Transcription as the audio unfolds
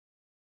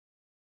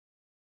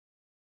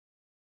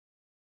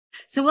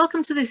So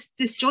welcome to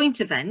this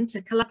joint event,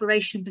 a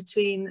collaboration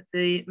between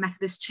the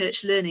Methodist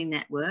Church Learning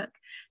Network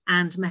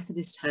and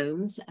Methodist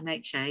Homes,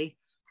 MHA.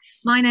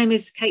 My name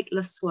is Kate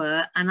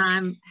Lassoir and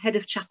I'm Head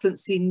of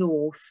Chaplaincy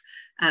North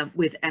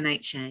with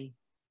MHA.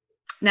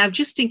 Now,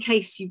 just in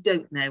case you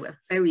don't know, a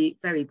very,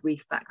 very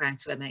brief background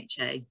to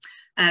MHA.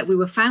 We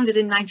were founded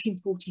in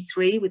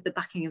 1943 with the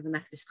backing of the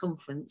Methodist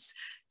Conference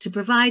to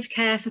provide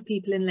care for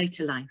people in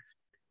later life,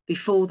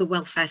 before the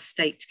welfare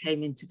state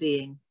came into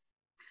being.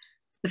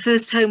 The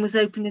first home was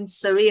opened in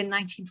Surrey in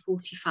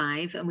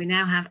 1945, and we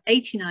now have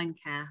 89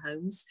 care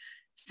homes,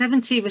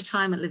 70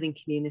 retirement living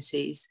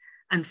communities,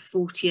 and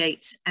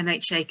 48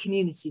 MHA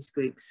communities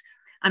groups,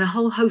 and a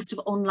whole host of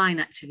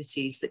online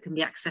activities that can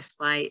be accessed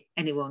by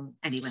anyone,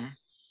 anywhere.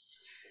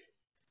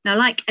 Now,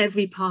 like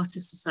every part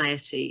of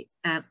society,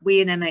 we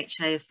in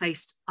MHA have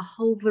faced a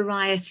whole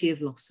variety of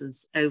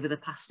losses over the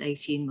past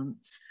 18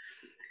 months.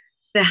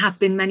 There have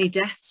been many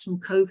deaths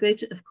from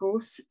COVID, of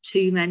course,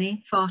 too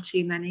many, far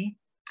too many.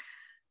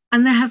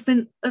 And there have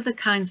been other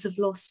kinds of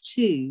loss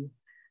too.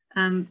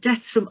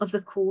 Deaths from other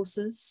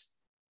causes,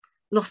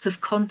 loss of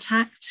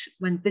contact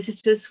when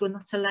visitors were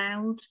not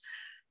allowed,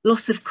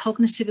 loss of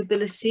cognitive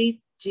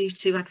ability due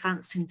to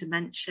advancing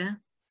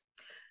dementia,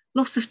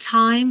 loss of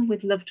time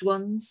with loved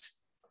ones,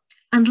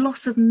 and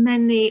loss of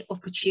many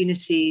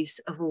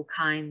opportunities of all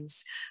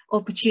kinds,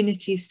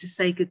 opportunities to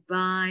say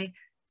goodbye,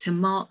 to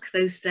mark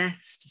those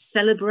deaths, to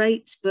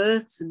celebrate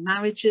births and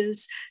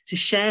marriages, to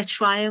share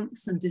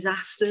triumphs and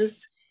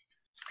disasters.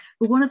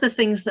 But one of the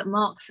things that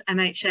marks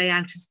MHA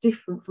out as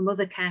different from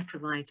other care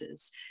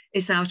providers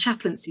is our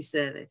chaplaincy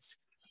service.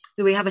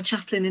 We have a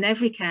chaplain in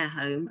every care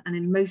home and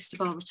in most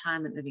of our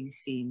retirement living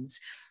schemes,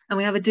 and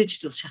we have a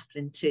digital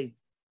chaplain too.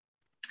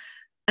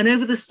 And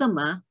over the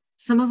summer,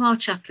 some of our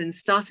chaplains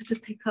started to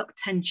pick up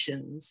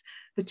tensions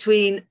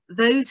between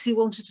those who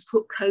wanted to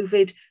put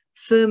COVID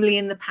firmly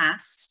in the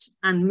past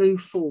and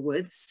move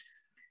forwards,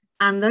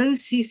 and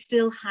those who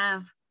still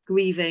have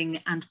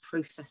grieving and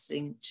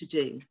processing to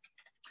do.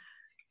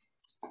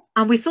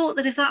 And we thought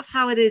that if that's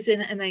how it is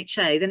in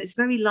MHA, then it's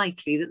very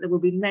likely that there will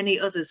be many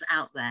others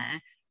out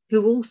there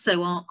who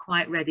also aren't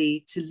quite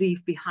ready to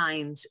leave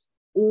behind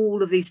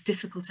all of these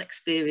difficult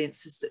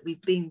experiences that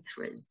we've been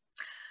through.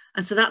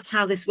 And so that's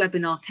how this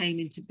webinar came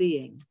into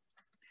being.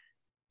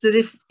 So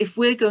if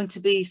we're going to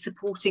be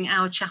supporting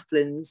our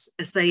chaplains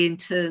as they in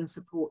turn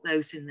support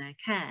those in their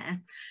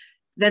care,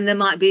 then there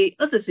might be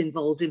others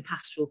involved in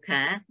pastoral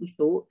care, we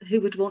thought,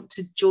 who would want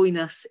to join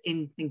us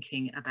in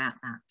thinking about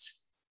that.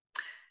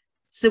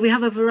 So we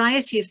have a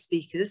variety of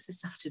speakers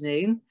this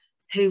afternoon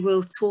who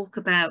will talk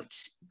about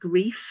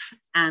grief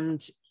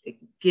and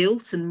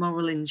guilt and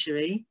moral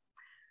injury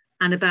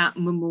and about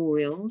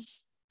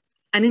memorials.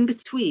 And in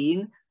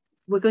between,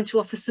 we're going to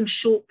offer some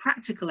short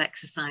practical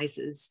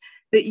exercises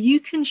that you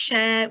can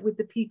share with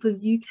the people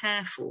you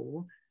care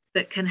for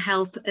that can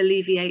help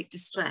alleviate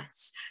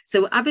distress.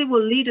 So Abby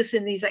will lead us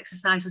in these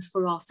exercises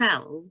for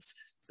ourselves,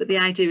 but the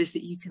idea is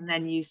that you can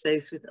then use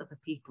those with other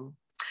people.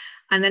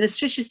 And then, as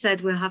Tricia said,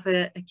 we'll have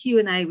a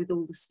Q&A with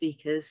all the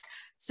speakers.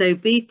 So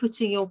be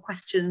putting your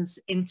questions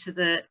into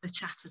the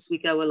chat as we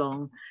go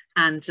along,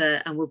 and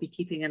we'll be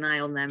keeping an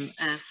eye on them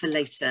for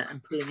later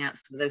and pulling out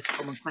some of those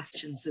common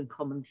questions and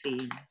common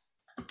themes.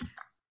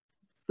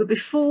 But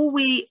before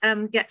we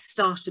get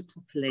started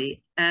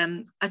properly,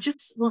 I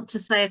just want to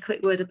say a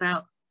quick word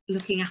about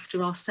looking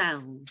after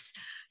ourselves.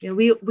 You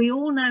know, we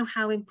all know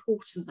how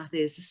important that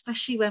is,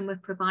 especially when we're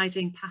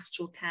providing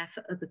pastoral care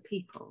for other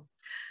people.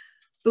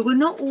 But we're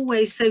not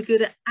always so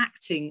good at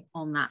acting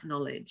on that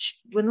knowledge.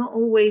 We're not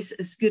always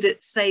as good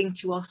at saying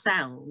to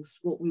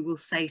ourselves what we will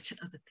say to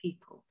other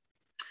people.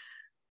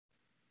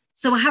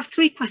 So I have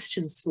 3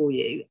 questions for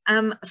you.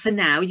 For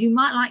now, you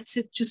might like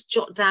to just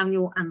jot down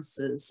your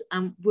answers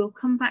and we'll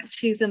come back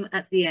to them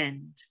at the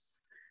end.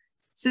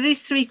 So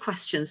these 3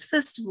 questions,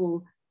 first of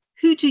all,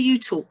 who do you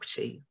talk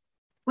to?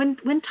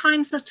 When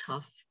times are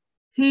tough,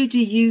 who do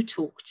you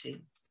talk to?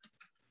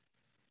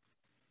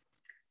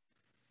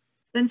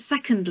 Then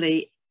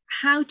secondly,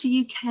 how do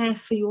you care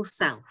for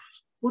yourself?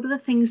 What are the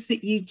things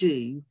that you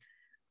do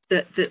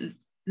that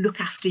look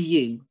after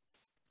you?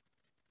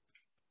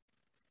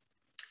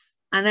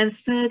 And then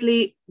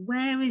thirdly,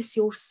 where is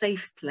your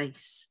safe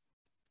place?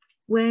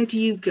 Where do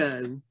you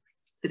go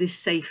that is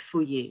safe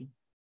for you?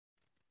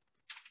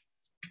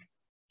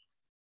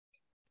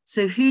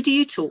 So who do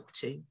you talk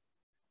to?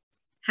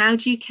 How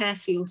do you care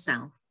for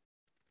yourself?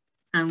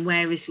 And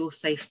where is your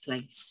safe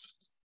place?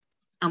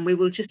 And we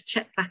will just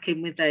check back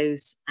in with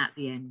those at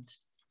the end.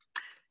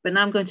 But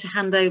now I'm going to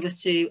hand over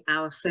to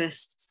our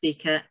first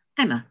speaker,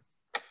 Emma.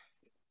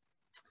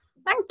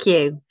 Thank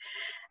you.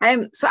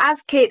 So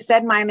as Kate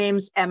said, my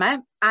name's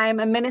Emma. I'm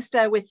a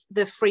minister with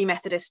the Free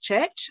Methodist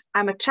Church.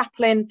 I'm a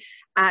chaplain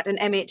at an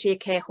MHA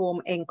care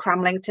home in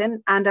Cramlington,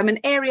 and I'm an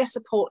area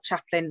support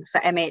chaplain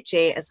for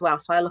MHA as well.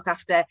 So I look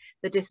after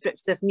the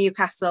districts of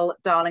Newcastle,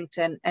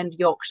 Darlington and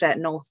Yorkshire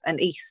North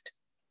and East.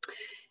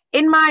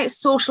 In my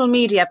social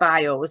media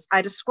bios,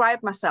 I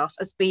describe myself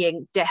as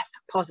being death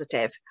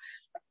positive.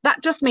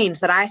 That just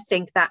means that I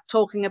think that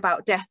talking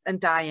about death and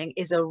dying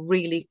is a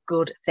really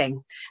good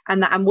thing,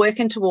 and that I'm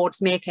working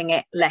towards making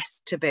it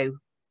less taboo.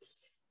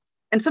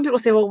 And some people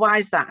say, well, why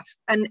is that?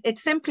 And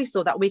it's simply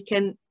so that we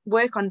can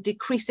work on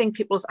decreasing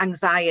people's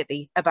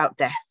anxiety about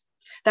death,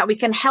 that we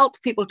can help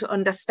people to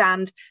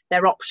understand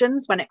their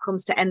options when it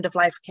comes to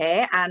end-of-life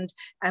care and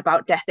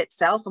about death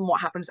itself and what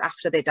happens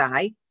after they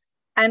die.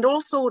 And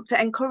also to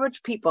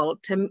encourage people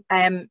to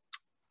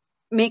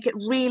make it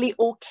really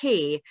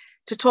okay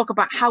to talk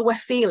about how we're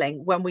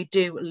feeling when we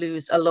do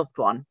lose a loved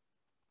one.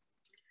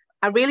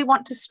 I really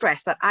want to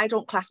stress that I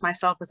don't class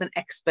myself as an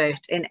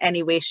expert in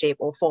any way, shape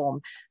or form.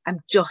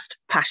 I'm just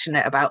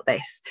passionate about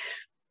this.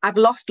 I've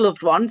lost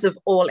loved ones of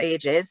all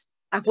ages.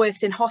 I've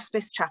worked in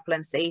hospice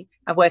chaplaincy,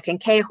 I've worked in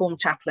care home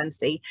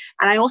chaplaincy,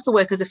 and I also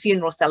work as a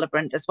funeral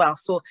celebrant as well.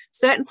 So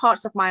certain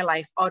parts of my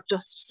life are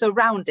just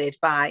surrounded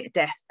by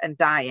death and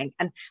dying,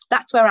 and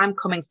that's where I'm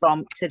coming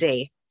from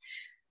today.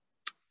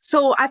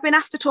 So I've been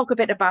asked to talk a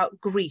bit about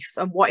grief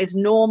and what is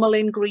normal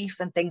in grief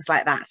and things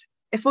like that.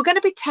 If we're going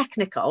to be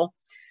technical,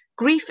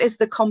 grief is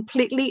the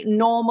completely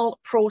normal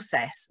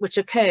process which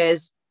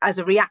occurs as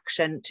a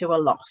reaction to a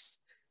loss.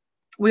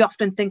 We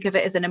often think of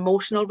it as an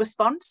emotional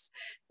response,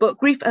 but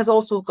grief has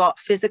also got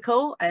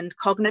physical and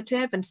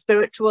cognitive and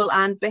spiritual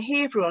and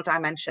behavioural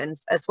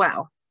dimensions as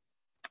well.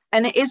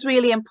 And it is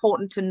really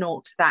important to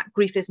note that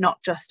grief is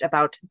not just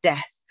about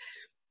death.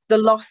 The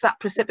loss that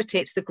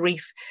precipitates the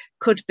grief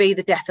could be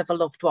the death of a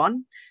loved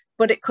one,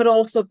 but it could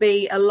also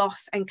be a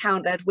loss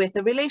encountered with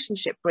a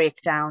relationship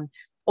breakdown,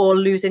 or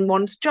losing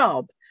one's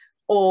job,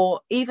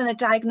 or even a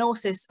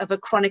diagnosis of a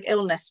chronic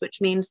illness,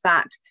 which means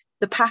that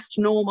the past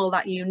normal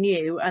that you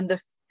knew and the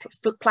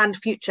planned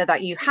future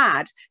that you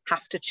had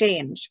have to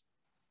change.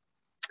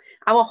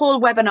 Our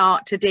whole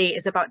webinar today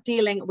is about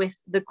dealing with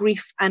the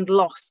grief and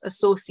loss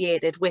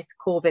associated with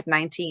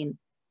COVID-19.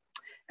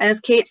 And as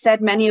Kate said,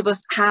 many of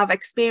us have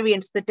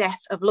experienced the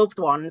death of loved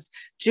ones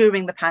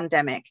during the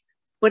pandemic,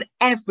 but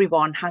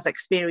everyone has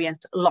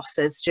experienced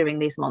losses during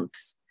these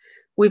months.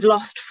 We've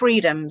lost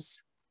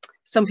freedoms.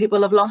 Some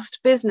people have lost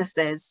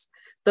businesses,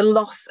 the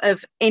loss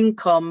of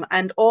income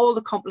and all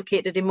the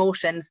complicated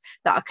emotions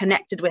that are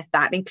connected with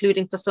that,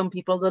 including for some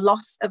people, the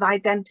loss of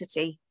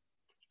identity.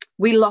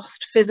 We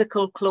lost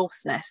physical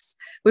closeness.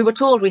 We were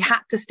told we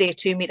had to stay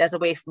 2 meters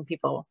away from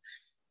people.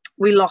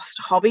 We lost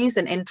hobbies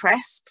and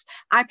interests.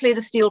 I play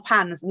the steel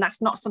pans, and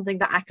that's not something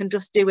that I can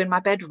just do in my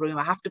bedroom.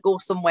 I have to go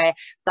somewhere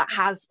that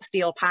has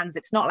steel pans.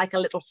 It's not like a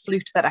little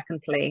flute that I can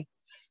play.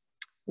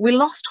 We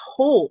lost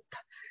hope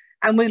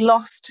and we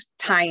lost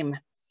time.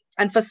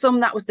 And for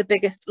some, that was the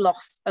biggest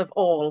loss of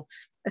all,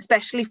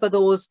 especially for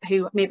those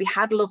who maybe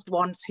had loved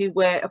ones who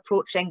were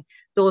approaching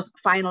those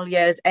final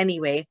years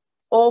anyway,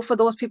 or for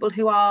those people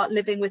who are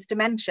living with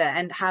dementia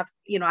and have,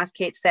 you know, as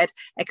Kate said,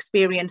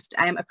 experienced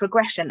a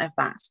progression of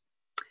that.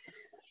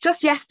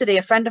 Just yesterday,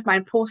 a friend of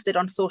mine posted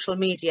on social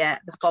media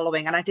the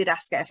following, and I did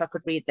ask her if I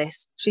could read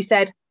this. She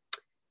said,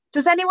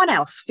 "Does anyone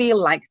else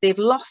feel like they've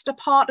lost a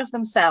part of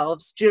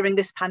themselves during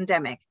this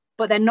pandemic,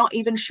 but they're not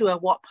even sure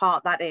what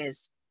part that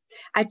is?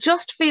 I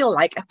just feel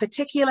like a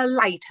particular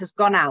light has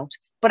gone out,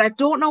 but I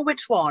don't know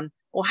which one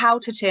or how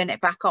to turn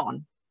it back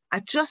on. I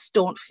just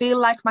don't feel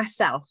like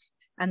myself,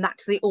 and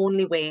that's the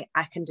only way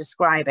I can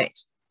describe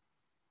it."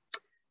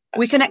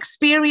 We can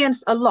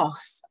experience a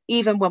loss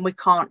even when we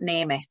can't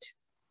name it.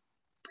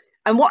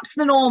 And what's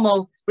the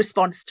normal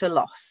response to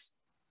loss?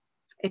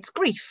 It's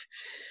grief.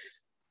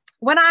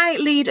 When I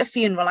lead a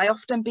funeral, I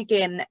often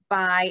begin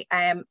by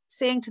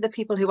saying to the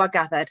people who are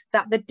gathered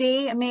that the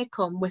day may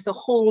come with a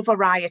whole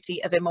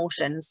variety of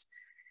emotions,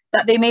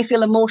 that they may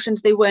feel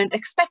emotions they weren't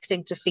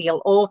expecting to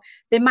feel, or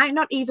they might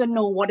not even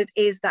know what it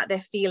is that they're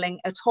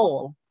feeling at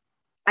all.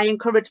 I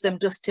encourage them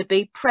just to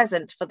be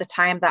present for the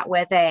time that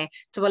we're there,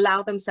 to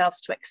allow themselves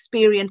to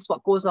experience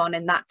what goes on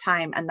in that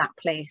time and that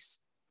place.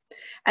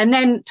 And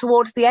then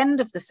towards the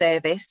end of the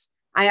service,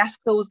 I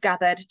ask those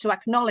gathered to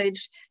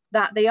acknowledge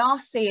that they are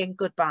saying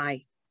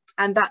goodbye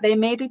and that there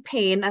may be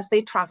pain as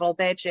they travel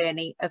their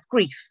journey of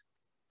grief.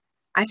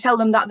 I tell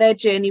them that their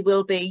journey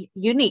will be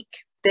unique.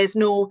 There's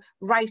no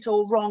right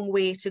or wrong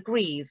way to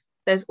grieve.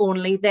 There's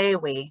only their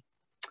way.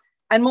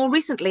 And more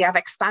recently, I've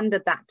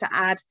expanded that to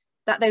add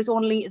that there's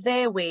only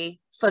their way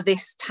for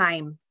this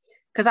time,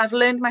 because I've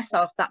learned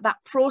myself that that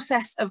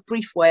process of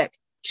grief work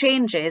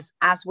changes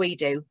as we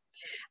do.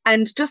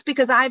 And just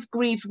because I've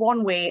grieved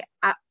one way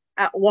at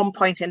one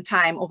point in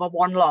time over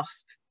one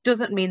loss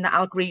doesn't mean that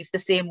I'll grieve the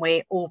same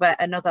way over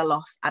another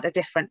loss at a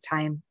different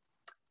time.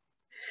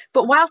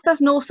 But whilst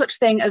there's no such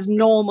thing as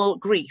normal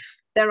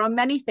grief, there are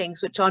many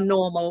things which are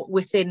normal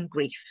within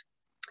grief.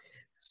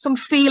 Some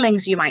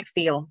feelings you might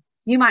feel.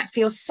 You might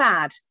feel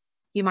sad.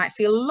 You might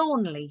feel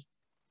lonely.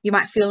 You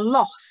might feel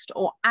lost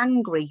or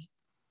angry.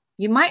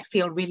 You might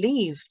feel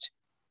relieved.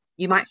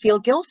 You might feel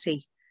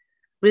guilty,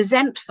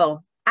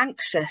 resentful,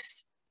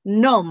 anxious,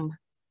 numb.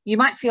 You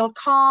might feel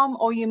calm,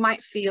 or you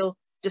might feel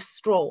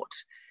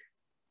distraught.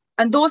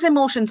 And those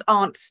emotions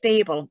aren't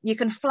stable. You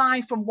can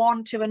fly from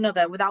one to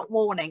another without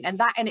warning, and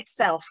that in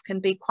itself can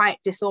be quite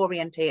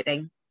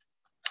disorientating.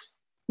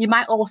 You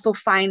might also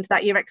find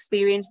that you're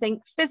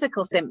experiencing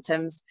physical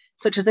symptoms,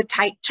 such as a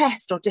tight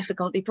chest or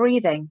difficulty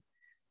breathing,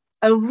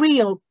 a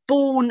real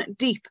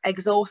bone-deep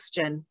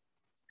exhaustion,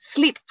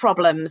 sleep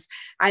problems,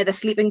 either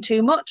sleeping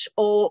too much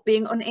or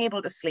being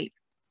unable to sleep.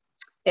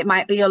 It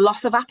might be a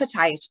loss of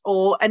appetite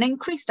or an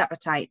increased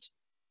appetite,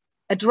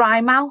 a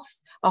dry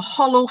mouth, a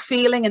hollow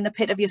feeling in the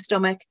pit of your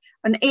stomach,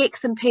 and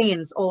aches and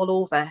pains all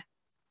over.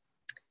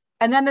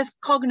 And then there's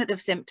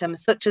cognitive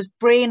symptoms such as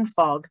brain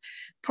fog,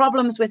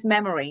 problems with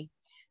memory,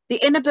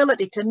 the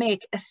inability to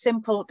make a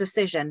simple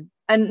decision,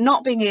 and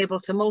not being able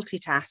to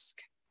multitask.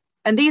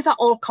 And these are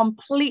all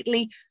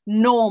completely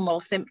normal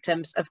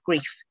symptoms of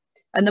grief.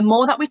 And the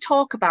more that we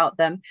talk about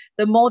them,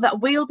 the more that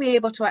we'll be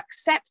able to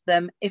accept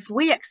them if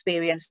we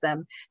experience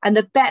them, and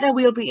the better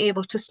we'll be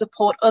able to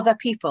support other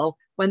people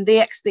when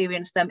they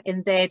experience them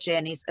in their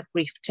journeys of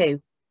grief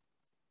too.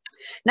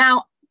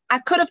 Now, I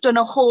could have done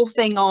a whole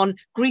thing on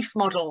grief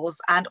models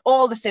and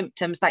all the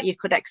symptoms that you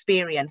could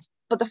experience,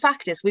 but the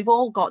fact is we've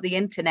all got the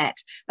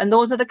internet, and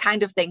those are the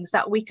kind of things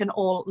that we can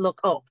all look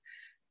up.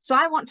 So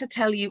I want to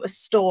tell you a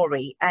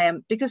story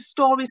because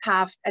stories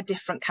have a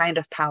different kind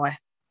of power.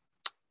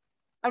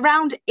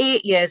 Around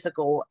 8 years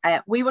ago,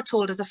 we were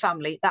told as a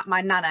family that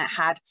my nana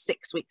had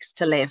 6 weeks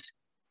to live.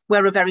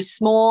 We're a very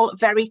small,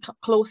 very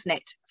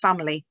close-knit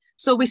family,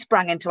 so we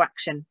sprang into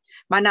action.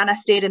 My nana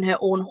stayed in her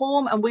own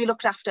home and we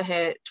looked after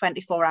her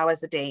 24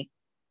 hours a day.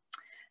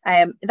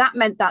 That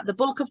meant that the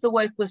bulk of the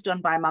work was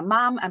done by my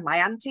mum and my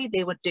auntie.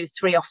 They would do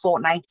 3 or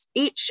 4 nights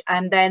each,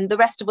 and then the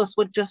rest of us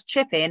would just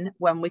chip in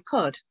when we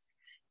could.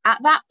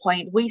 At that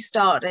point, we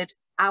started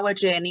our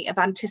journey of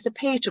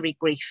anticipatory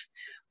grief.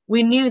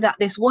 We knew that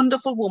this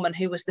wonderful woman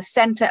who was the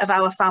centre of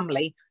our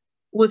family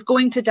was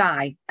going to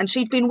die, and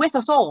she'd been with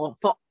us all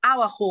for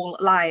our whole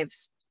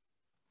lives.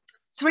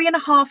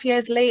 3.5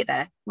 years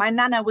later, my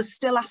nana was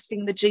still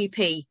asking the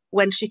GP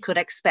when she could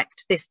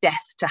expect this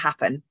death to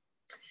happen.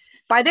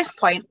 By this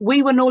point,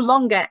 we were no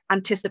longer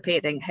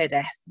anticipating her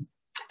death.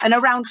 And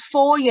around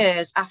 4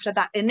 years after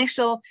that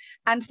initial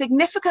and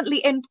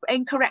significantly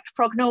incorrect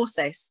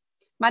prognosis,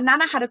 my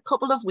nana had a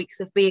couple of weeks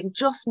of being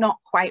just not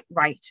quite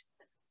right.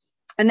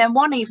 And then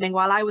one evening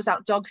while I was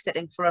out dog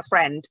sitting for a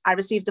friend, I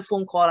received the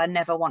phone call I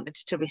never wanted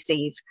to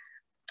receive.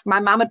 My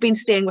mum had been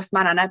staying with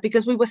my nana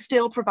because we were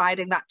still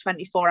providing that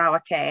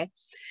 24-hour care.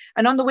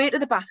 And on the way to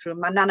the bathroom,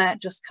 my nana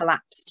just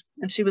collapsed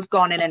and she was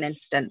gone in an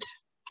instant.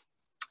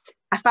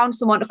 I found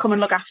someone to come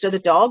and look after the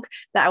dog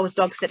that I was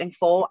dog sitting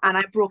for, and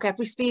I broke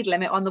every speed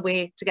limit on the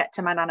way to get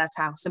to my nana's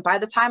house. And by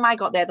the time I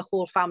got there, the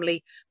whole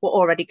family were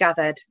already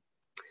gathered.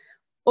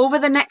 Over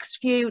the next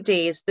few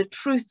days, the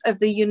truth of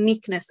the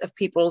uniqueness of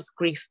people's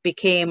grief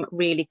became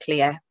really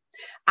clear.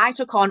 I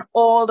took on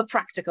all the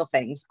practical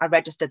things. I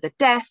registered the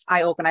death,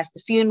 I organised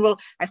the funeral,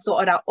 I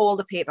sorted out all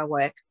the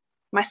paperwork.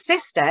 My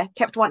sister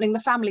kept wanting the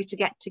family to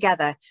get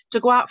together, to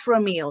go out for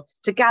a meal,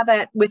 to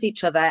gather with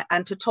each other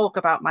and to talk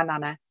about my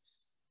nana.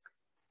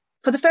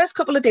 For the first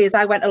couple of days,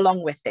 I went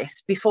along with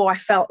this because I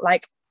felt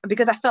like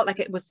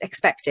it was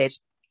expected.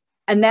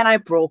 And then I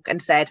broke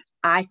and said,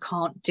 I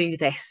can't do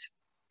this.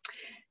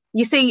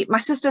 You see, my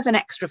sister's an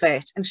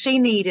extrovert and she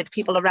needed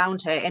people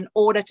around her in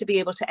order to be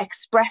able to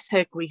express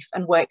her grief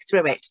and work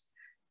through it.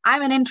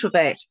 I'm an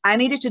introvert. I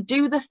needed to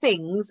do the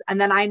things and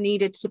then I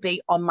needed to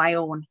be on my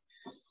own.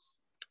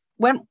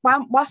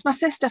 Whilst my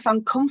sister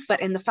found comfort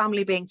in the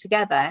family being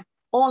together,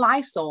 all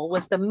I saw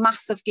was the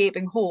massive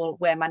gaping hole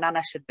where my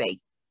nana should be.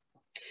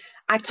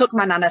 I took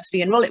my nana's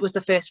funeral. It was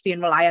the first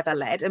funeral I ever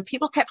led, and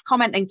people kept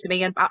commenting to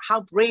me about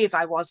how brave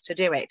I was to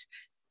do it.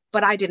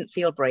 But I didn't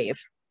feel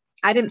brave.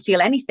 I didn't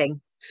feel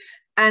anything.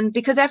 And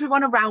because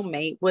everyone around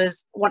me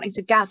was wanting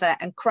to gather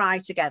and cry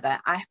together,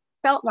 I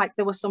felt like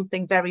there was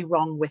something very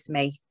wrong with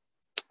me.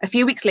 A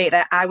few weeks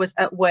later, I was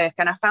at work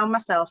and I found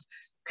myself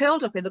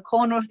curled up in the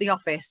corner of the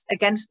office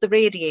against the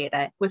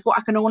radiator with what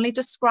I can only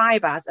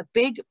describe as a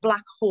big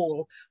black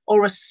hole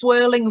or a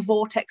swirling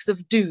vortex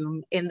of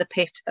doom in the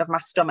pit of my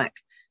stomach.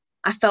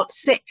 I felt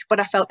sick, but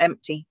I felt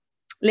empty.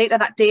 Later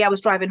that day, I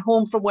was driving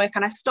home from work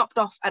and I stopped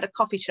off at a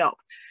coffee shop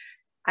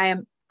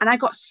and I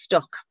got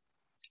stuck.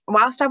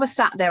 Whilst I was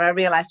sat there, I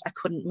realised I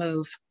couldn't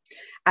move.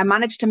 I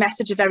managed to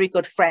message a very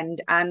good friend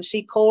and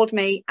she called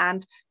me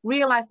and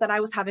realised that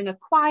I was having a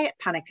quiet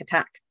panic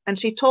attack, and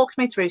she talked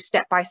me through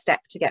step by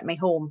step to get me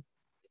home.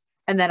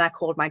 And then I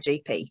called my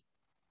GP.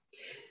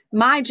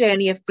 My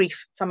journey of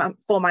grief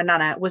for my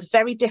nana was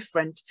very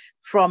different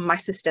from my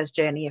sister's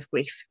journey of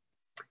grief.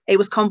 It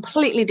was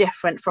completely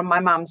different from my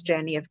mum's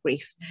journey of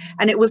grief,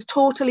 and it was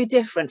totally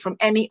different from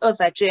any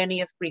other journey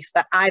of grief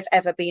that I've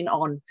ever been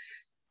on.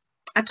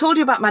 I told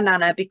you about my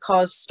nana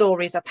because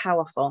stories are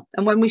powerful,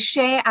 and when we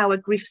share our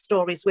grief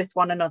stories with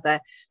one another,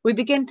 we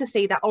begin to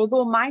see that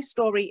although my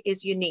story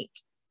is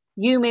unique,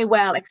 you may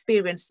well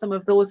experience some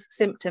of those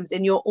symptoms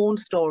in your own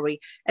story,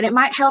 and it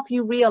might help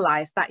you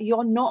realise that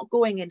you're not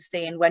going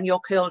insane when you're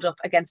curled up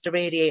against a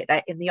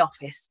radiator in the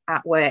office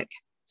at work.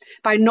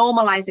 By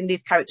normalising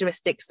these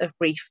characteristics of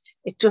grief,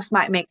 it just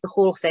might make the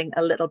whole thing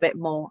a little bit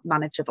more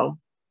manageable.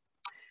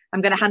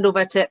 I'm going to hand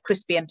over to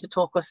Crispian to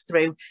talk us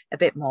through a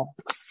bit more.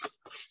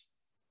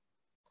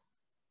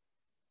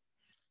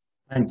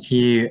 Thank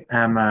you,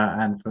 Emma,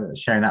 and for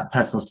sharing that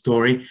personal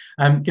story.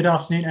 Good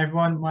afternoon,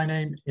 everyone. My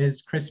name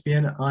is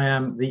Crispian. I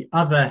am the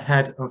other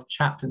head of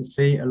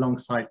chaplaincy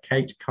alongside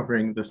Kate,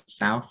 covering the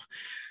South.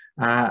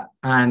 I'm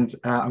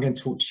going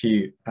to talk to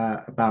you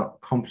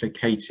about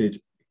complicated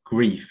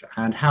grief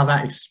and how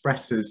that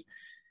expresses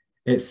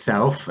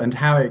itself and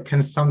how it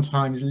can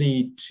sometimes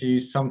lead to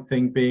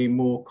something being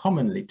more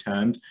commonly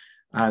termed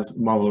as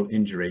moral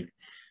injury.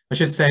 I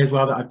should say as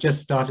well that I've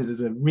just started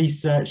as a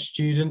research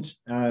student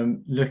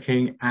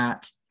looking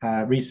at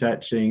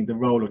researching the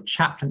role of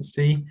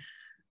chaplaincy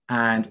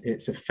and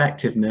its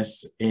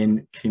effectiveness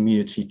in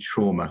community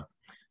trauma.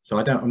 So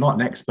I'm not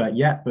an expert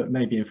yet, but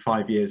maybe in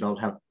 5 years I'll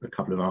have a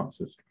couple of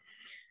answers.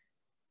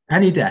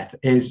 Any death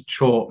is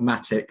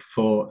traumatic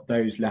for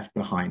those left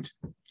behind.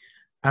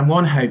 And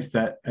one hopes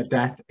that a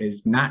death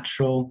is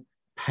natural,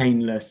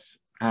 painless,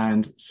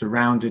 and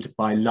surrounded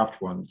by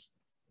loved ones.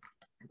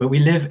 But we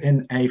live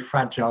in a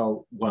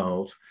fragile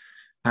world,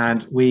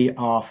 and we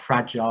are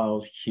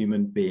fragile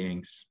human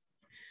beings.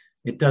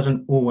 It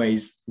doesn't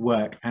always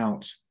work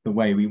out the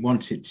way we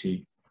want it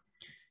to.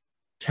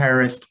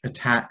 Terrorist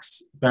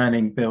attacks,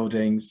 burning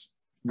buildings,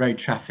 road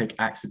traffic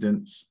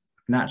accidents,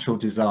 natural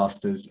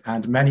disasters,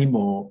 and many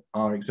more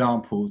are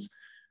examples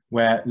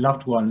where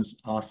loved ones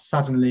are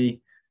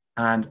suddenly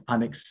and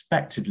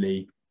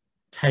unexpectedly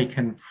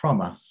taken from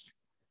us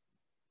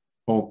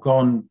or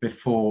gone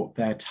before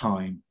their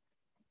time.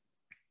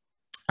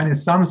 And in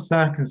some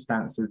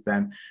circumstances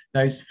then,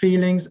 those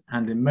feelings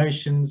and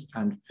emotions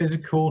and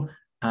physical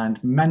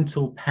and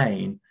mental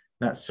pain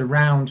that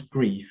surround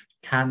grief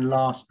can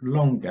last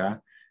longer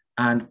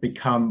and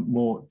become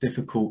more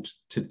difficult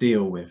to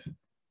deal with.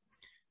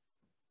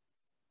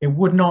 It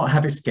would not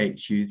have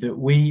escaped you that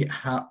we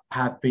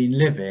have been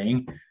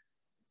living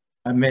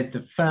amid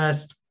the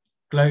first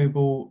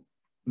global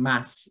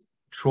mass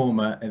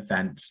trauma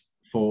event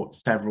for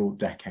several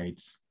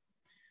decades.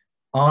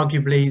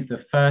 Arguably the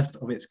first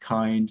of its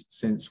kind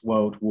since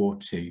World War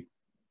II.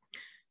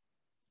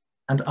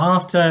 And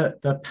after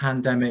the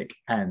pandemic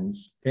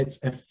ends, its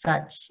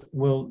effects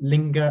will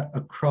linger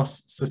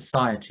across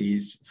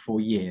societies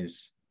for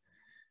years.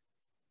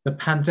 The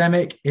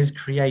pandemic is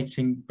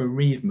creating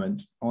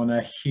bereavement on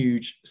a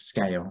huge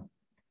scale.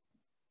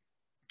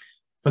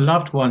 For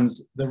loved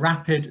ones, the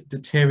rapid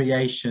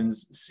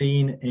deteriorations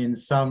seen in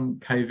some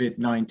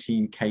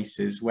COVID-19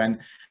 cases when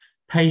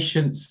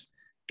patients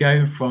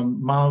go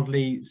from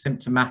mildly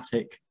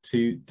symptomatic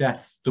to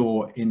death's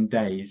door in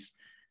days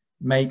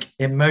make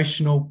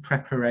emotional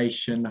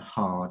preparation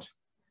hard.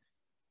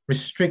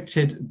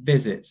 Restricted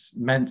visits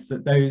meant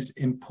that those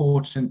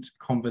important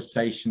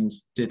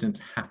conversations didn't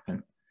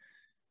happen.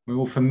 We're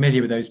all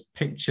familiar with those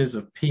pictures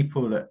of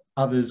people at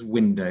others'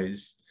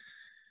 windows.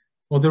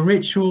 Or the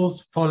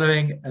rituals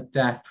following a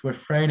death were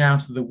thrown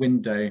out of the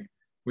window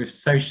with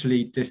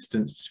socially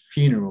distanced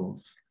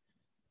funerals.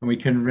 And we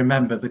can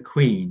remember the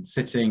Queen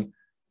sitting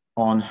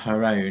on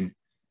her own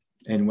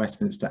in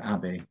Westminster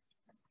Abbey.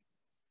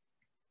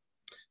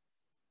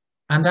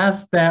 And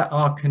as there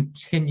are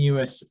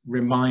continuous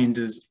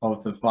reminders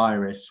of the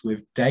virus with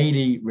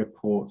daily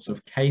reports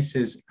of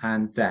cases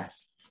and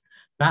deaths,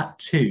 that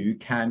too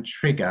can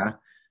trigger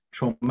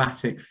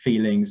traumatic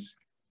feelings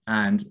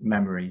and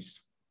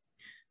memories.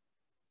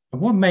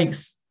 And what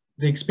makes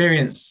the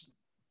experience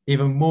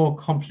even more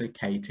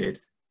complicated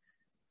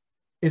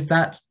is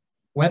that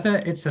whether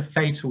it's a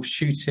fatal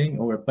shooting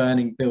or a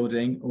burning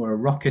building or a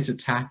rocket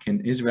attack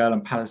in Israel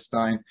and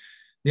Palestine,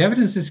 the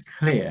evidence is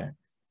clear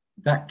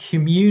that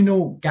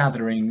communal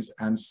gatherings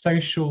and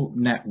social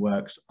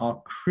networks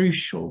are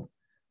crucial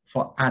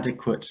for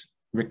adequate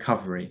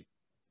recovery.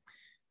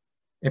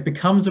 It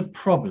becomes a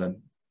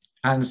problem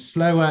and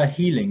slower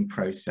healing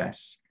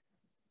process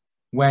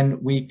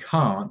when we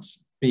can't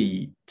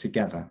be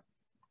together.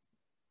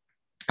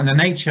 And the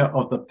nature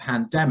of the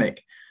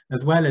pandemic,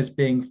 as well as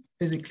being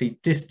physically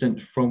distant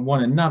from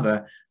one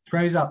another,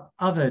 throws up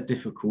other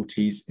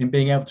difficulties in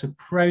being able to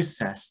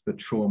process the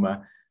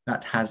trauma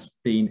that has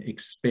been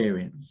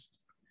experienced.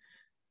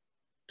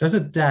 Does a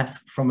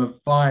death from a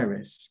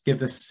virus give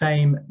the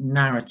same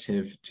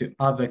narrative to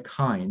other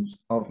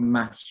kinds of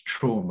mass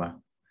trauma?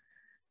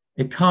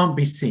 It can't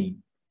be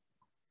seen.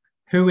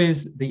 Who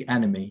is the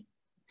enemy?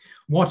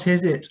 What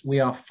is it we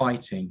are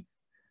fighting?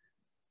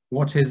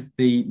 What is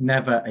the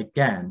never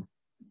again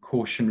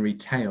cautionary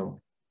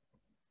tale?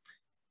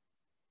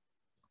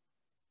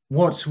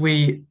 What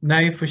we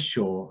know for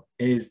sure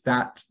is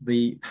that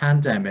the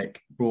pandemic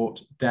brought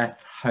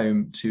death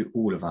home to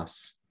all of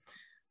us,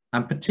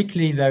 and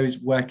particularly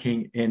those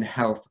working in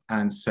health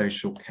and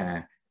social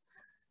care.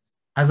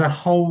 As a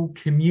whole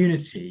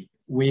community,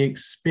 we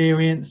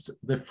experienced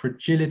the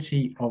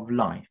fragility of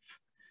life.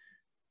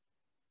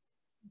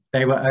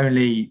 They were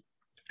only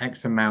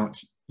X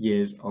amount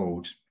years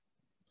old.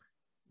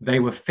 They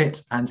were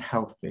fit and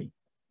healthy.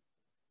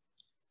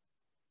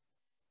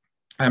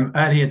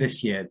 Earlier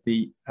this year,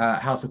 the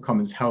House of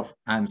Commons Health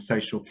and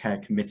Social Care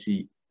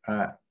Committee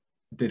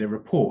did a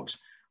report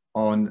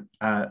on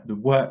the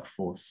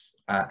workforce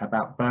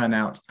about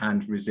burnout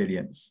and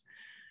resilience.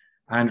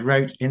 and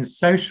wrote, in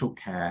social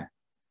care,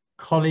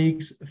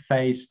 colleagues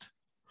faced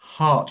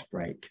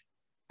heartbreak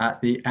at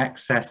the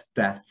excess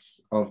deaths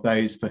of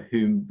those for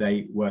whom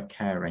they were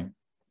caring.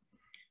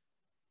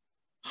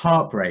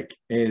 Heartbreak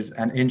is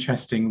an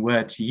interesting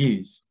word to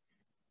use.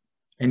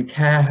 In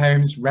care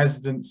homes,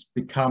 residents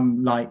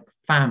become like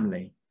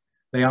family.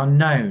 They are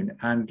known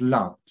and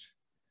loved.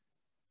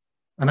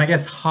 And I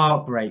guess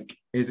heartbreak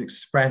is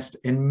expressed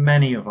in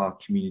many of our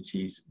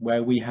communities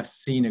where we have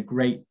seen a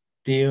great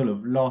deal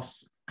of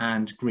loss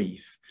and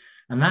grief.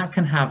 And that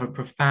can have a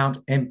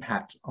profound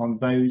impact on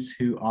those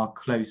who are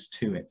close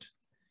to it.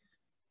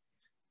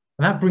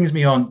 And that brings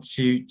me on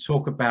to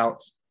talk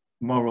about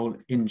moral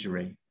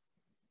injury.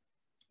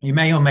 You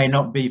may or may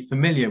not be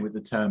familiar with the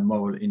term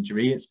moral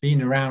injury. It's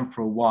been around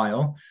for a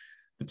while,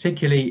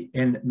 particularly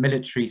in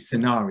military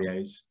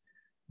scenarios.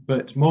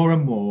 But more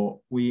and more,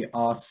 we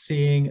are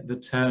seeing the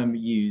term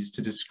used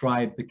to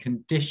describe the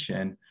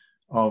condition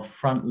of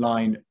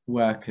frontline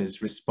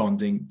workers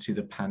responding to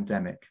the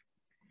pandemic.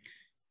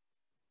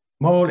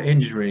 Moral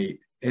injury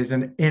is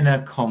an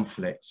inner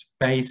conflict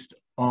based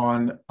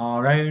on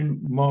our own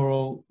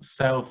moral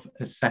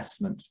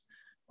self-assessment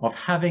of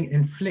having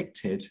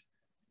inflicted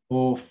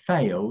or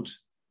failed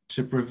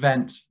to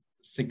prevent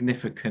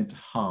significant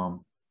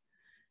harm.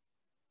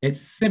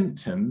 Its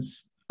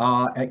symptoms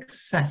are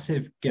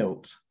excessive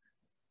guilt,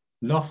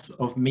 loss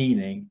of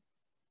meaning,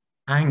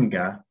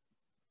 anger,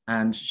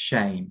 and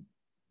shame.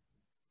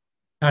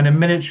 Now, in a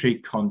military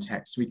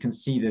context, we can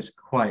see this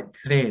quite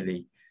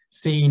clearly,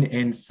 seen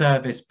in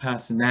service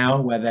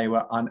personnel where they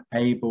were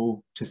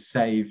unable to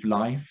save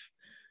life,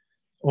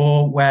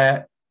 or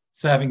where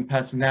serving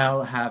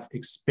personnel have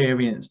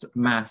experienced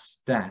mass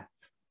death,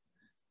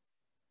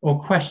 or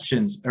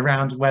questions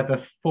around whether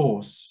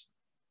force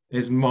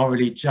is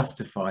morally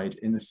justified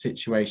in the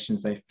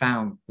situations they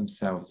found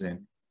themselves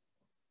in.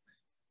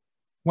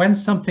 When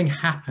something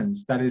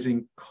happens that is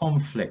in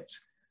conflict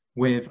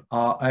with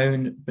our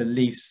own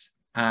beliefs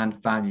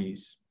and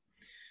values,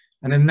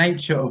 and the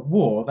nature of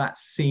war,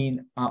 that's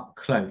seen up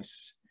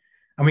close.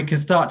 And we can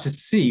start to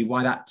see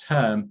why that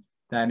term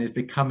then is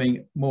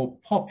becoming more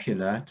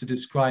popular to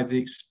describe the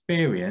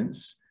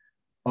experience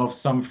of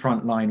some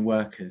frontline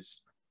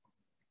workers.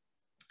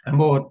 A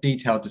more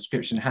detailed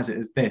description has it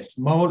as this: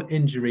 moral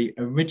injury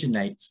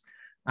originates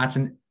at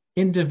an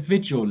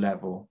individual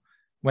level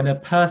when a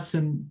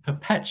person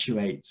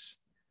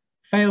perpetuates,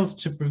 fails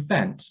to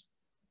prevent,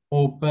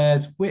 or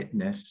bears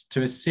witness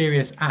to a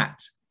serious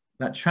act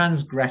that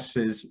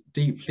transgresses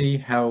deeply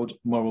held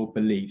moral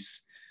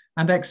beliefs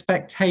and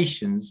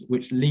expectations,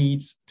 which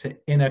leads to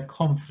inner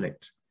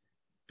conflict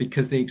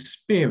because the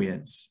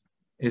experience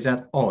is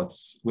at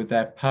odds with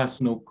their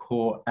personal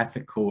core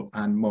ethical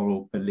and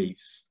moral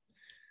beliefs.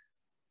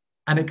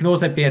 And it can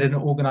also be at an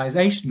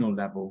organizational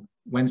level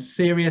when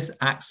serious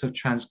acts of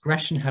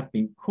transgression have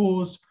been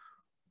caused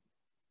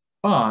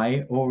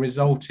by or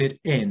resulted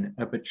in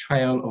a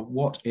betrayal of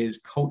what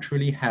is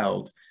culturally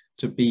held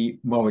to be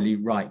morally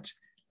right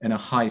in a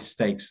high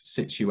stakes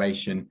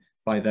situation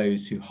by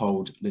those who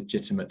hold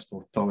legitimate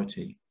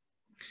authority.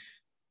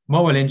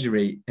 Moral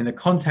injury in the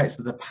context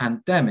of the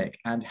pandemic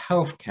and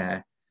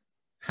healthcare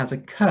has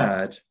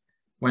occurred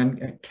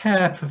when a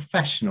care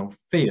professional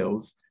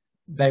feels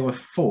they were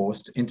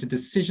forced into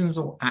decisions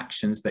or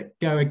actions that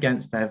go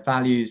against their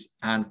values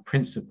and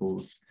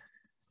principles,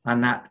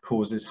 and that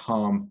causes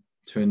harm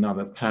to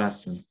another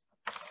person.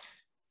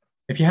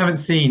 If you haven't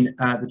seen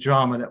the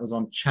drama that was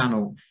on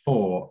Channel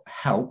 4,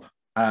 Help,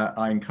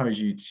 I encourage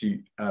you to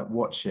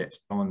watch it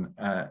on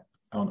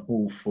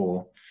All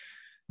 4.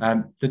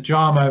 The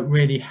drama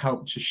really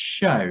helped to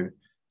show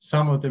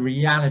some of the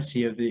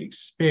reality of the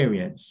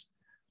experience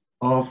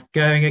of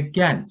going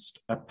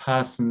against a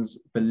person's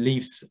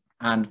beliefs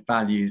and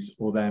values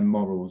or their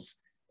morals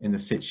in the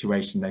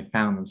situation they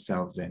found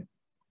themselves in.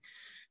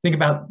 Think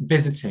about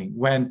visiting.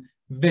 When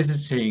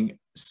visiting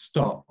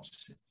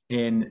stopped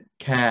in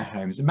care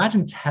homes,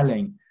 imagine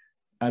telling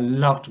a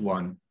loved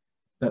one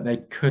that they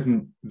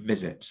couldn't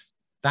visit.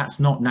 That's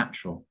not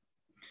natural.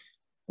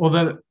 Or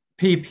the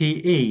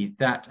PPE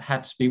that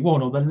had to be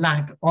worn, or the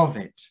lack of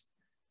it,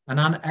 and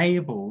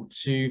unable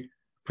to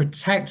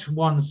protect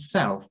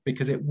oneself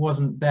because it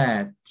wasn't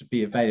there to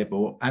be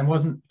available,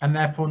 and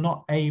therefore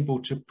not able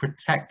to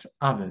protect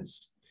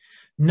others,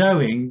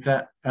 knowing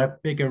that a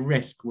bigger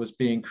risk was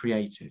being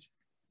created.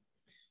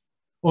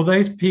 Or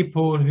those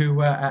people who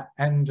were at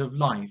end of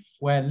life,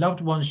 where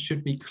loved ones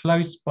should be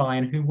close by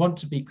and who want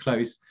to be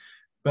close,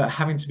 but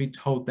having to be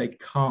told they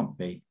can't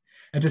be.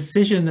 A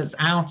decision that's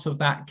out of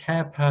that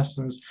care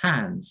person's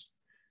hands,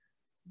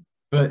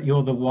 but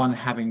you're the one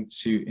having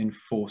to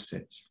enforce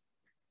it.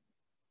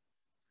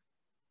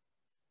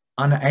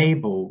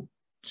 Unable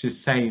to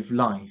save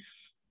life.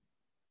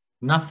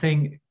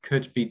 Nothing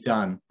could be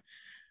done.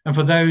 And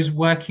for those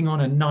working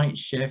on a night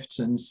shift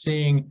and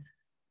seeing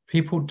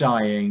people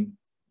dying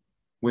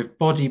with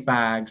body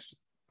bags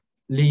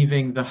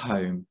leaving the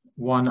home,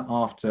 one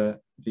after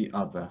the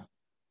other.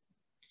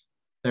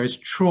 There is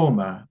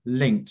trauma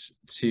linked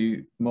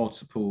to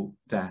multiple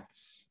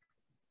deaths.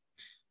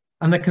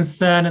 and the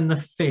concern and the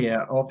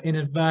fear of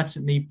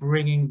inadvertently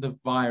bringing the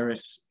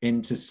virus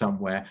into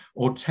somewhere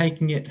or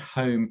taking it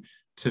home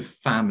to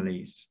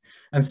families.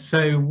 And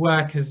so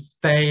workers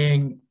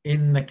staying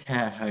in the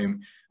care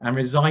home and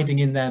residing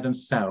in there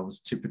themselves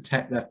to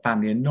protect their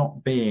family and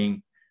not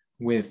being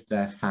with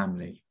their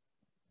family.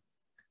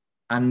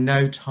 And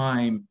no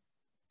time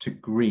to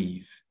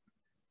grieve.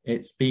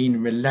 It's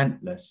been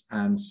relentless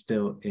and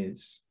still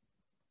is.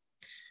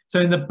 So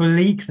in the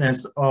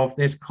bleakness of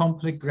this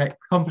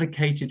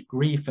complicated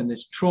grief and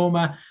this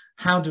trauma,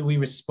 how do we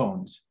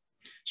respond?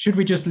 Should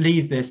we just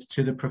leave this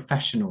to the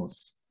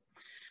professionals?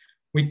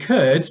 We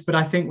could, but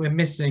I think we're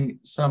missing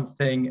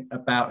something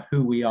about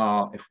who we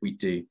are if we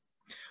do.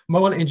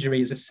 Moral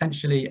injury is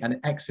essentially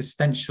an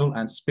existential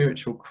and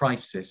spiritual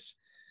crisis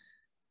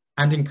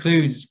and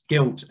includes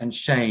guilt and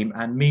shame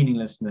and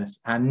meaninglessness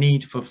and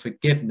need for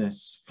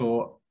forgiveness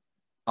for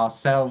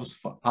ourselves,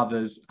 for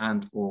others,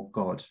 and or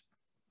God.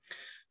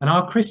 And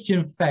our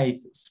Christian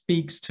faith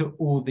speaks to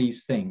all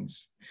these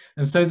things.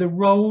 And so the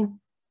role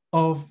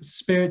of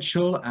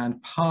spiritual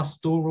and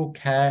pastoral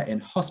care in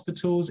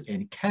hospitals,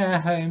 in care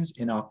homes,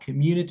 in our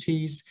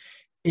communities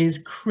is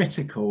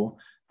critical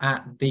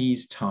at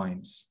these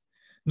times,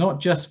 not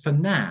just for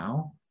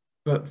now,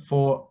 but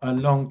for a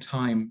long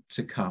time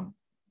to come.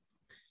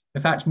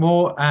 In fact,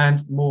 more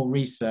and more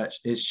research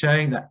is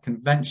showing that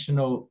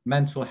conventional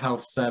mental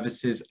health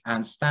services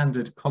and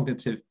standard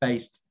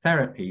cognitive-based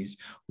therapies,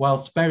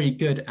 whilst very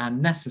good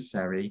and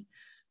necessary,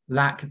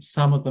 lack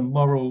some of the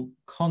moral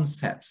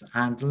concepts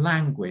and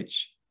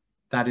language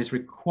that is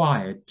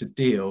required to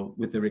deal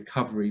with the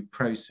recovery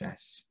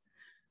process.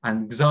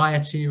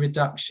 Anxiety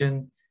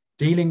reduction,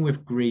 dealing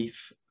with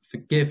grief,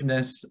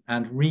 forgiveness,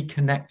 and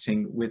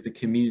reconnecting with the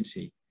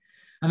community.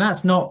 And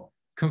that's not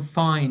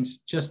confined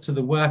just to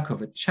the work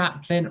of a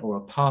chaplain or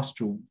a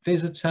pastoral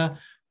visitor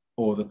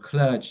or the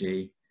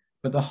clergy,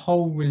 but the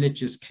whole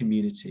religious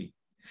community.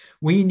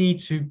 We need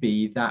to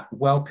be that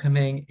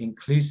welcoming,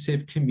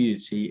 inclusive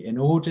community in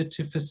order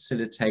to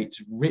facilitate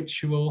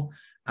ritual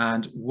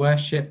and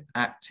worship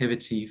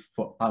activity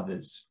for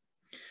others.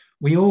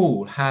 We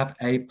all have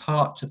a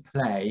part to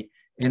play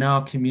in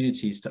our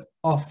communities to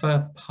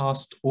offer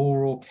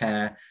pastoral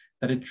care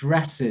that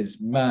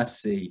addresses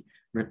mercy,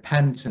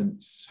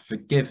 repentance,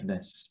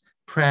 forgiveness,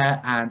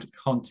 prayer and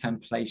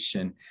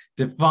contemplation,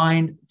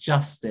 divine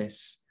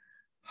justice,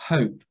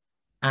 hope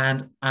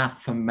and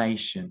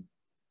affirmation.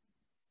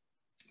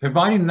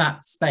 Providing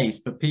that space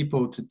for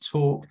people to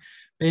talk,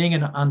 being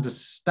an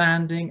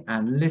understanding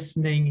and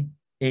listening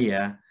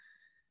ear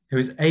who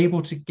is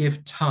able to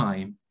give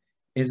time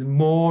is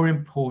more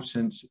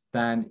important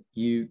than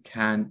you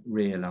can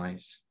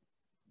realize.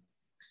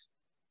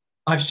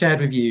 I've shared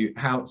with you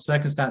how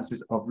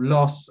circumstances of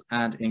loss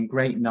and in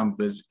great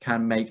numbers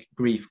can make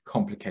grief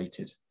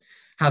complicated,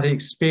 how the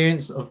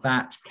experience of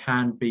that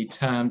can be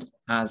termed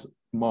as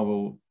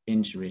moral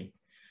injury.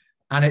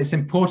 And it's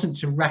important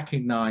to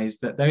recognize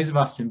that those of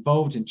us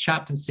involved in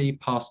chaplaincy,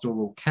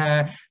 pastoral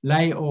care,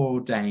 lay or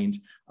ordained,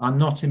 are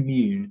not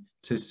immune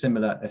to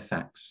similar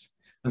effects.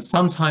 And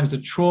sometimes the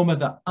trauma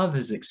that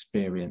others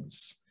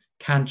experience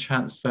can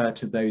transfer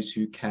to those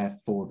who care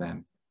for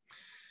them.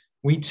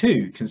 We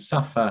too can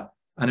suffer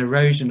an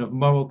erosion of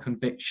moral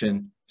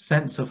conviction,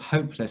 sense of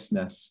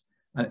hopelessness,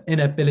 an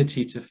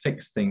inability to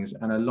fix things,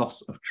 and a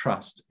loss of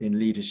trust in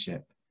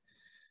leadership.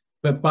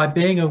 But by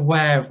being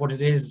aware of what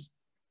it is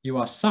you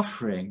are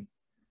suffering,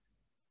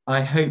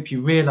 I hope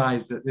you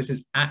realize that this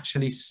is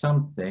actually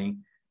something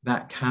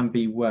that can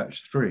be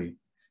worked through.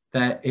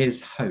 There is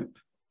hope.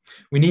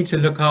 We need to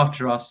look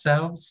after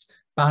ourselves.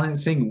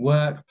 Balancing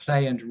work,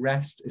 play, and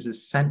rest is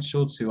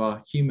essential to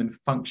our human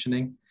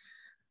functioning.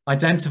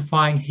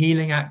 Identifying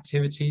healing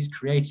activities,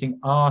 creating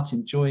art,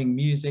 enjoying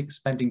music,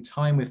 spending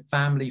time with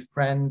family,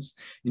 friends,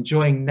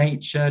 enjoying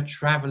nature,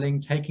 traveling,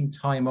 taking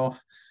time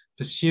off,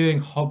 pursuing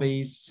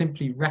hobbies,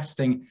 simply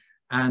resting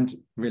and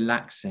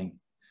relaxing.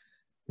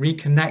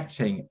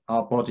 Reconnecting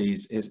our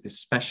bodies is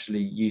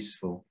especially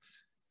useful.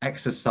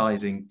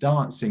 Exercising,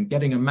 dancing,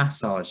 getting a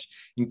massage,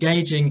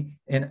 engaging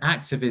in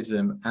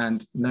activism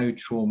and no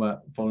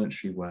trauma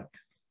voluntary work.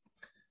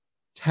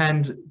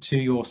 Tend to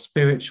your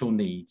spiritual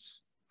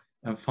needs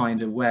and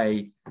find a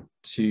way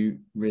to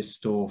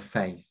restore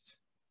faith.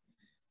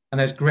 And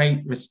there's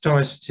great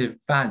restorative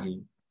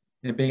value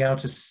in being able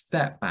to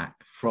step back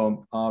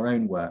from our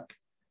own work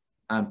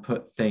and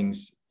put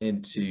things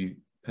into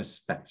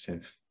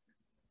perspective.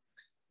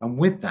 And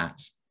with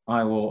that,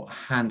 I will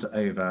hand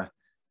over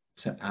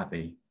to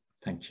Abby.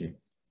 Thank you.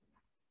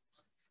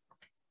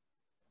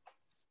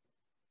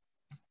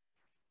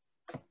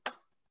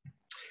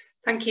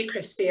 Thank you,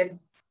 Crispian.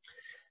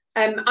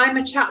 I'm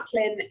a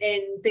chaplain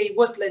in the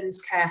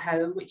Woodlands Care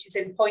Home, which is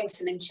in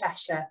Poynton in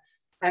Cheshire.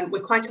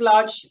 We're quite a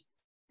large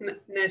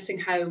nursing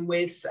home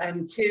with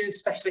 2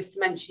 specialist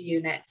dementia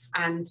units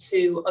and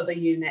 2 other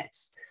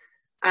units.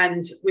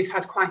 And we've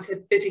had quite a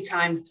busy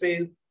time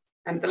through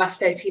the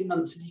last 18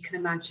 months, as you can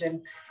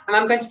imagine. And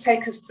I'm going to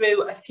take us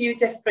through a few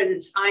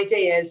different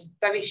ideas,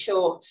 very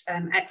short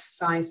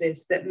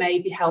exercises that may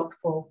be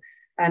helpful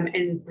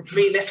in the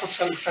 3 little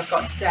chunks I've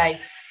got today.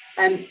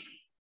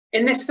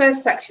 In this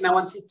first section, I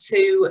wanted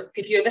to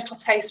give you a little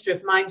taster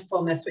of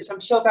mindfulness, which I'm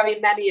sure very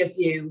many of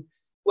you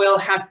will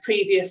have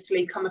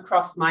previously come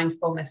across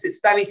mindfulness.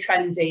 It's very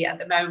trendy at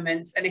the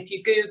moment. And if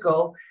you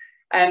Google,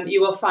 you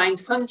will find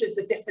hundreds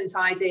of different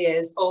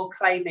ideas, all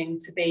claiming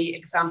to be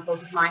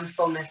examples of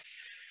mindfulness.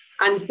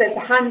 And there's a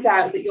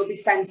handout that you'll be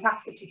sent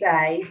after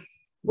today,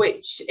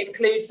 which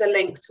includes a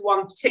link to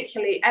one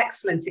particularly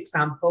excellent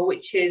example,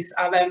 which is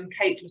our own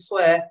Kate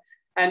Laswer,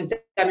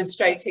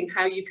 demonstrating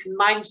how you can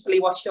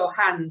mindfully wash your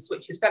hands,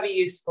 which is very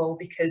useful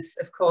because,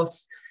 of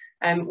course,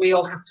 we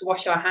all have to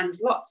wash our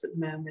hands lots at the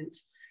moment.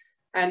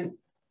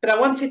 But I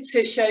wanted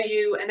to show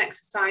you an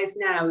exercise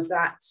now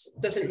that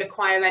doesn't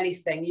require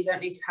anything. You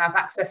don't need to have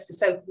access to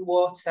soap and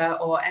water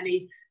or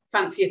any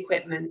fancy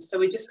equipment. So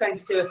we're just going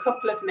to do a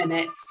couple of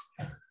minutes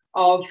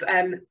of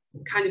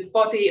kind of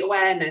body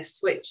awareness,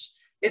 which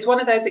is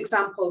one of those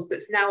examples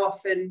that's now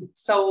often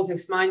sold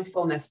as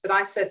mindfulness, but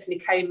I certainly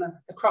came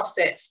across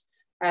it.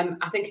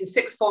 I think in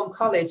sixth form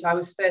college, I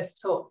was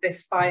first taught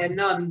this by a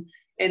nun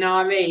in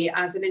RE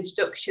as an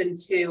introduction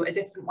to a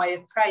different way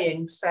of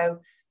praying. So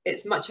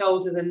it's much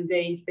older than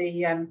the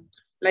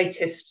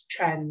latest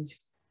trend.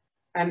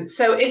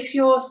 So if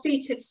you're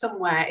seated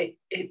somewhere,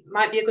 it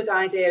might be a good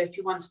idea if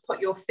you want to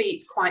put your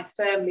feet quite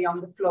firmly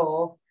on the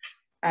floor.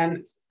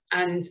 And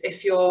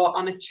if you're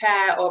on a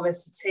chair or a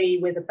settee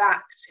with a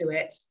back to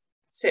it,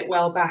 sit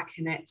well back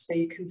in it so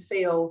you can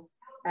feel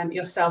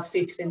yourself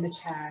seated in the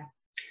chair.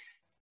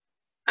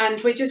 And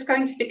we're just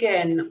going to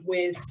begin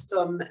with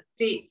some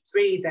deep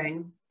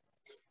breathing.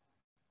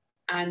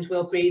 And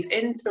we'll breathe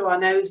in through our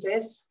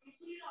noses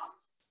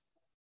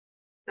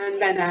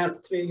and then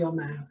out through your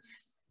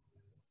mouth.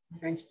 I'm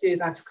going to do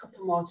that a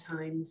couple more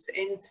times.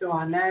 In through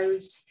our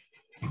nose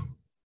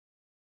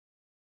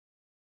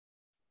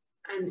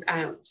and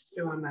out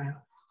through our mouth.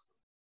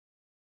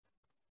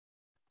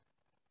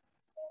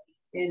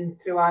 In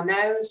through our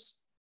nose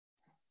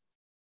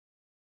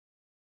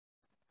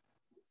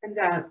and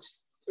out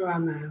through our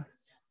mouth.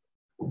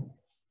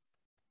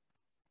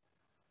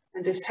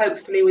 And as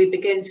hopefully we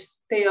begin to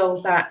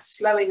feel that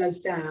slowing us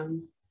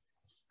down,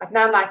 I'd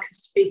now like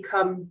us to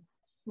become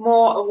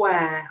more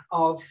aware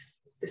of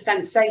the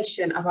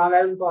sensation of our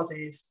own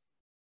bodies.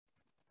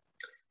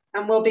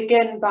 And we'll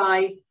begin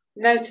by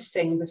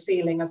noticing the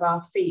feeling of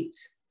our feet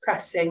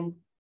pressing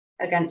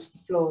against the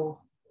floor.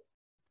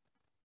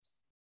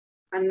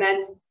 And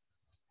then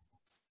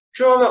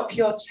draw up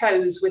your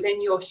toes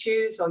within your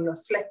shoes or your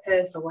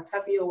slippers or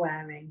whatever you're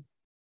wearing.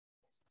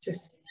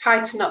 Just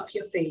tighten up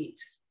your feet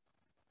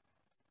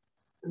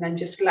and then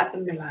just let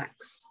them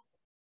relax.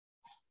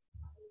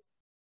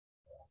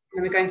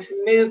 And we're going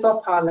to move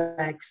up our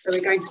legs. So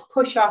we're going to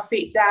push our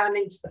feet down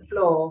into the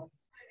floor.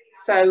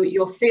 So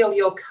you'll feel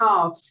your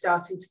calves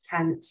starting to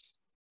tense.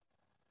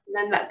 And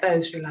then let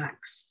those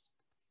relax.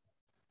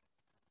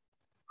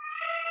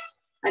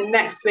 And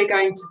next we're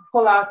going to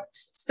pull our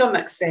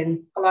stomachs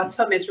in, pull our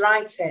tummies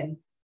right in,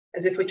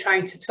 as if we're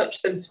trying to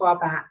touch them to our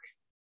back.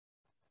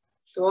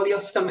 So all your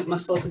stomach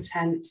muscles are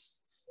tense,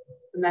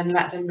 and then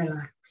let them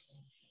relax.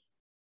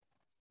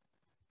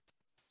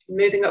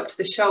 Moving up to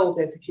the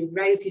shoulders, if you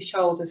raise your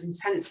shoulders and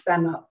tense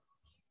them up.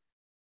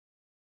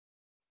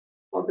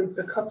 Hold them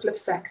for a couple of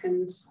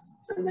seconds,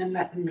 and then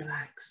let them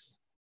relax.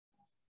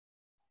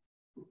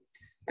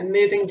 And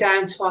moving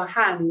down to our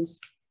hands,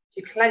 if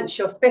you clench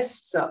your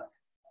fists up,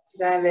 so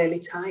they're really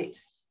tight.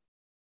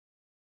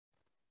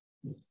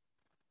 And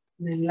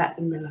then let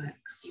them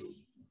relax.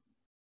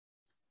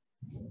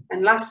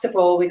 And last of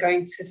all, we're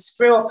going to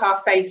screw up our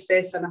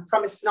faces, and I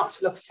promise not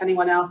to look at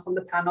anyone else on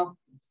the panel.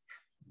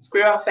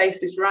 Screw our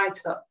faces right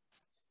up.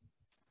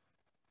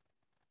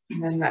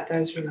 And then let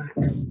those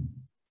relax.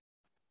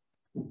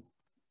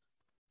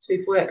 So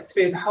we've worked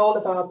through the whole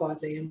of our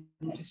body, and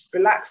we'll just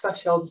relax our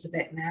shoulders a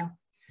bit now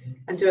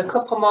and do a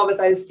couple more of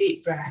those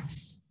deep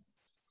breaths.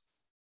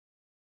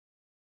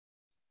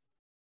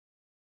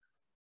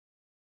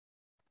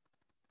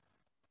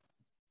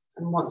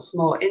 And once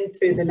more, in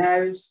through the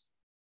nose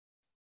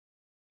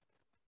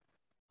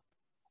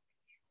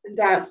and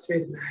out through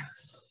the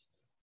mouth.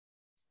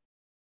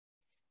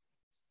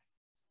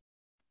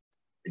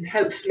 And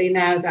hopefully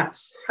now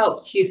that's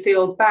helped you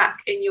feel back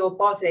in your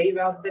body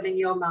rather than in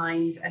your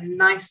mind, and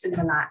nice and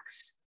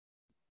relaxed.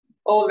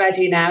 All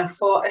ready now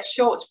for a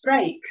short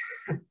break.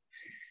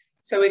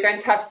 So we're going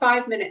to have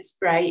 5 minutes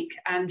break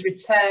and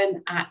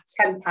return at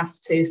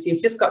 2:10. So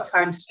you've just got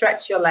time to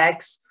stretch your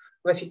legs,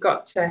 or if you've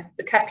got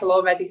the kettle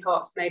already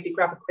hot, maybe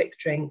grab a quick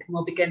drink, and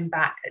we'll begin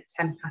back at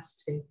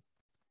 2:10.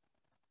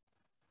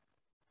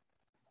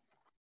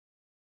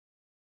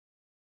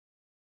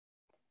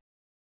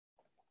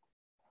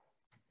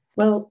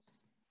 Well,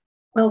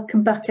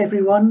 welcome back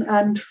everyone,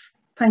 and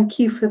thank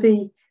you for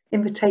the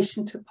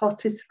invitation to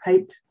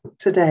participate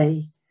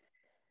today.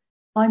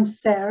 I'm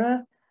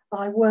Sarah.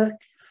 I work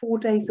 4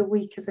 days a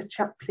week as a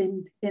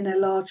chaplain in a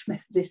large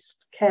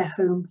Methodist care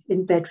home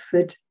in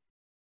Bedford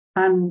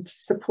and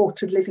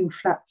supported living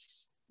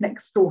flats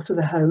next door to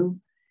the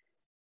home.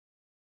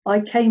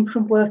 I came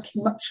from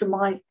working much of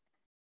my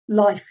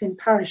life in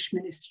parish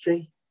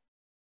ministry,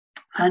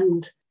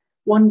 and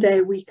one day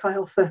a week I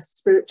offer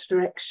spiritual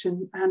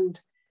direction and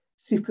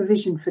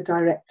supervision for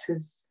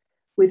directors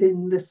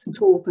within the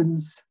St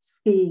Albans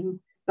scheme,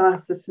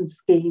 diocesan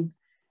scheme,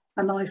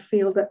 and I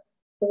feel that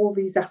all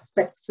these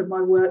aspects of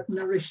my work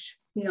nourish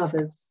the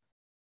others.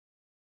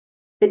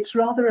 It's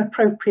rather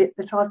appropriate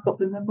that I've got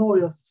the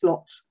memorial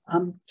slot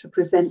to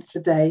present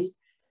today,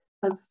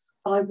 as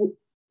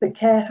the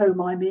care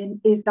home I'm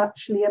in is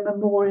actually a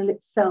memorial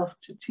itself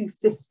to two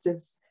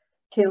sisters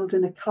killed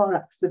in a car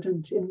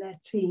accident in their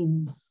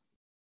teens.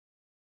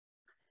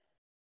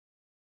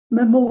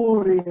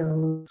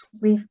 Memorials,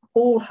 we've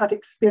all had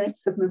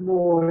experience of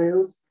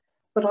memorials,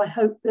 but I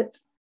hope that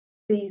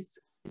these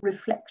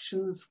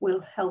reflections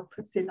will help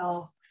us in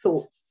our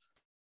thoughts.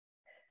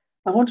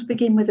 I want to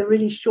begin with a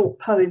really short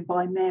poem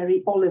by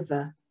Mary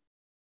Oliver.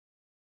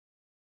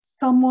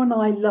 Someone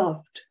I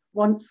loved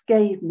once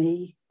gave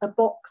me a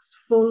box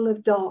full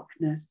of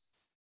darkness.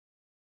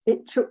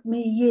 It took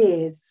me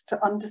years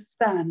to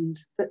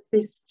understand that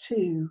this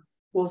too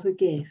was a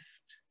gift.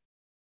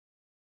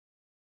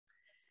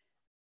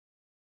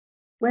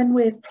 When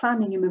we're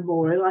planning a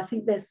memorial, I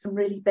think there's some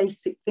really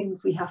basic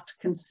things we have to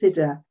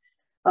consider.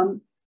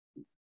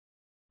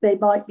 They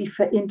might be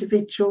for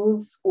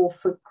individuals or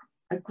for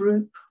a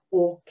group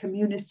or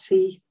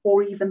community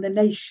or even the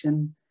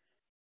nation.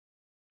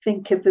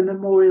 Think of the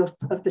memorial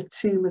of the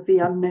tomb of the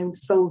unknown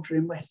soldier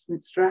in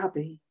Westminster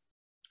Abbey.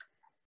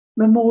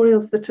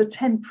 Memorials that are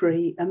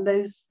temporary and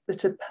those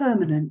that are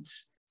permanent,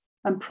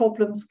 and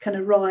problems can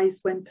arise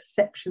when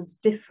perceptions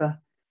differ.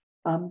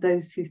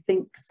 Those who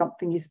think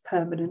something is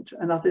permanent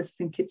and others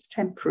think it's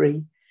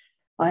temporary.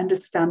 I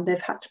understand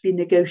there've had to be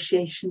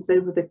negotiations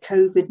over the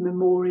COVID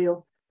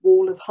memorial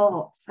wall of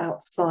hearts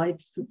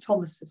outside St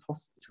Thomas's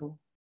Hospital.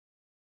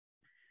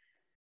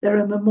 There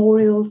are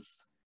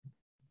memorials,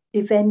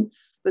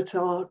 events that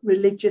are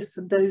religious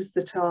and those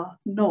that are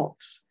not,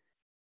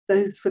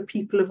 those for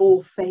people of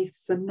all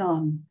faiths and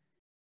none.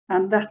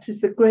 And that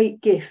is the great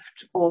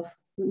gift of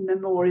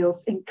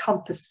memorials,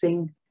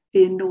 encompassing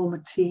the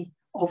enormity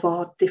of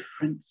our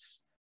difference,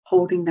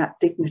 holding that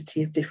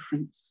dignity of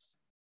difference.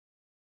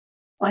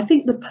 I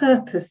think the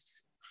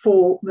purpose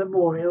for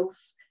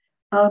memorials,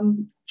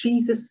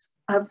 Jesus,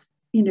 as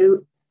you know,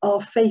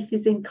 our faith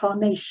is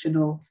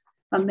incarnational,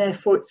 and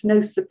therefore it's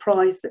no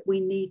surprise that we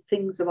need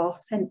things of our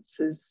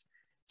senses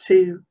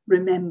to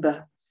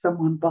remember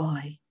someone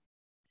by.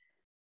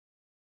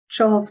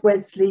 Charles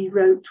Wesley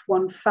wrote,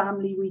 "One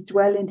family we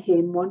dwell in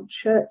him, one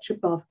church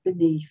above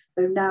beneath,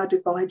 though now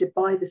divided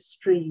by the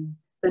stream,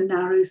 the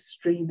narrow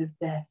stream of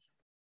death."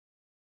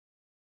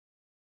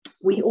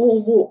 We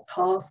all walk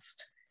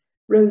past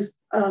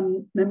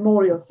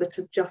memorials that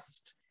have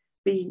just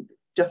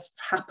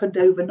happened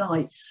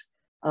overnight.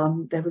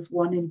 There was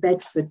one in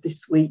Bedford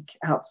this week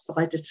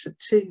outside a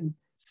tattoo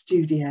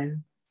studio.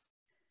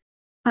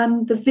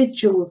 And the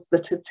vigils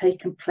that have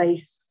taken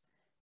place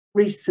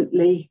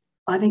recently,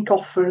 I think,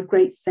 offer a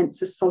great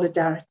sense of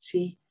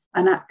solidarity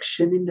and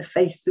action in the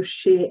face of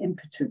sheer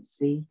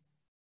impotency.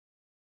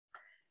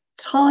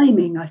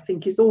 Timing, I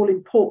think, is all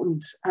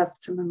important as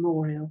to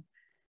memorial.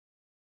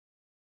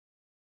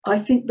 I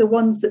think the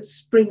ones that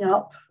spring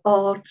up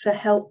are to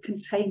help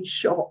contain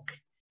shock.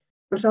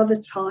 But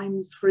other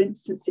times, for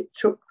instance, it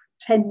took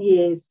 10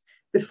 years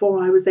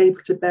before I was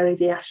able to bury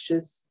the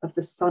ashes of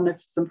the son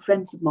of some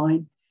friends of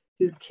mine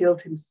who'd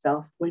killed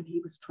himself when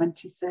he was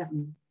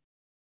 27.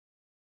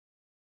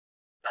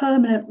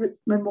 Permanent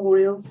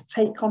memorials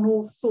take on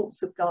all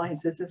sorts of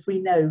guises, as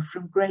we know,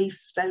 from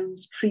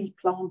gravestones, tree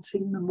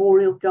planting,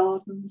 memorial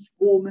gardens,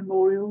 war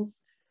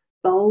memorials,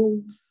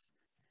 bulbs,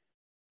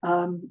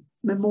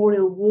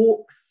 memorial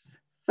walks,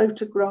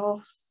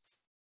 photographs,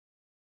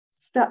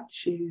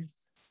 statues.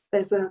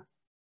 There's a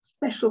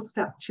special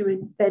statue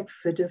in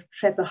Bedford of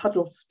Trevor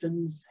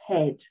Huddlestone's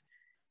head,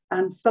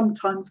 and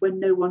sometimes when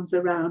no one's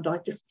around, I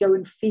just go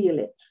and feel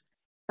it,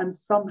 and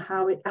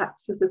somehow it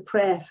acts as a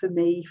prayer for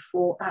me,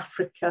 for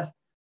Africa,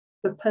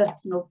 for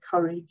personal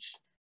courage,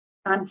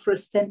 and for a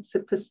sense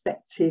of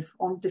perspective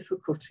on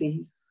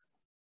difficulties.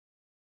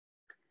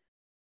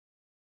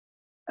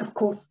 Of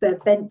course, there are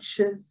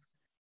benches.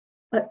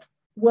 At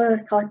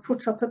work, I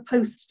put up a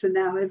poster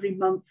now every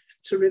month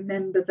to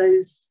remember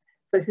those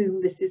for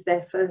whom this is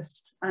their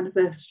first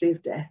anniversary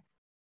of death.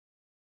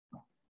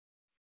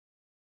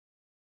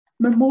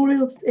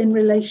 Memorials in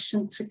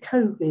relation to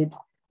COVID,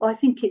 I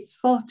think it's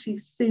far too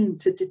soon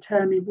to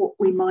determine what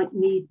we might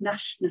need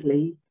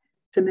nationally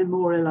to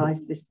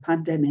memorialise this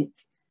pandemic.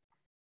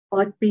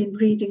 I've been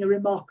reading a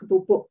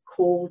remarkable book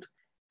called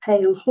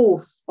Pale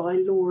Horse by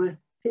Laura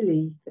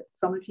Tilley, that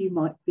some of you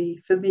might be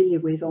familiar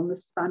with, on the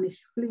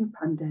Spanish flu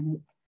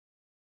pandemic.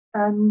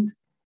 And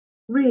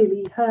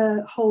really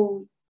her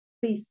whole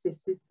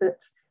thesis is that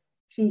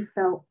she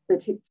felt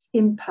that its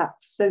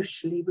impact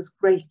socially was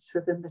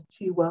greater than the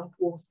two world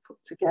wars put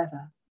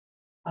together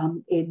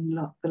in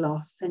the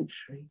last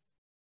century.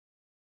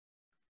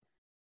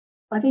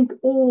 I think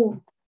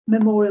all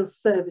memorial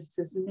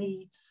services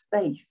need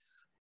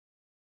space,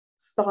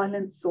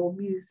 silence or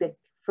music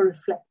for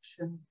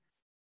reflection.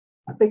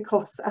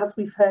 Because as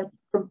we've heard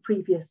from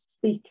previous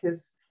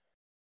speakers,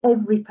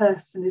 every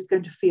person is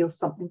going to feel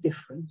something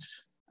different.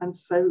 And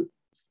so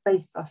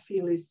space, I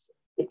feel, is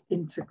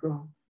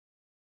integral.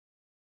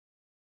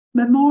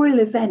 Memorial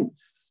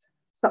events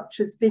such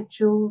as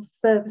vigils,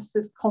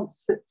 services,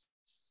 concerts,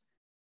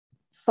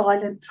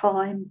 silent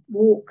time,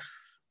 walks,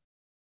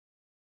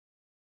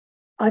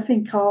 I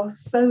think are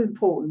so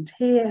important.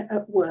 Here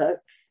at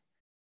work,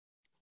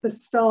 the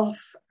staff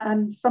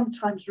and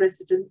sometimes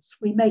residents,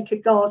 we make a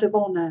guard of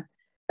honour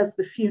as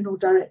the funeral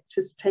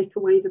directors take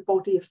away the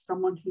body of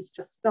someone who's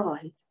just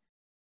died.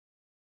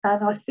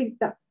 And I think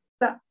that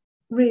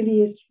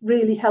really is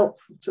really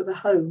helpful to the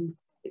home.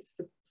 It's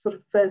the sort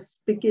of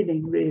first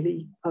beginning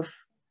really of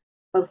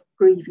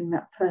grieving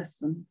that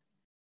person.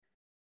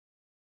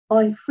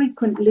 I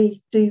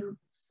frequently do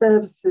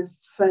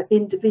services for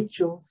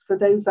individuals, for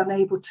those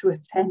unable to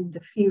attend a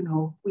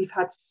funeral. We've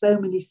had so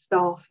many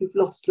staff who've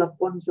lost loved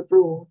ones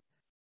abroad,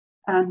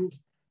 and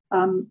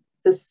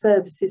the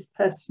service is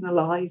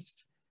personalised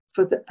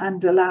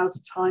and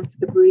allows time for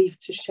the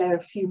bereaved to share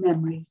a few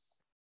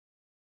memories,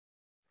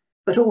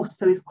 but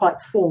also is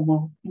quite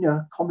formal, you know,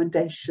 a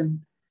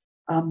commendation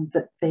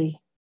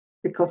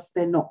because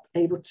they're not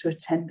able to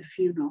attend the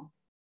funeral.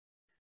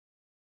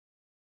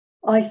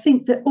 I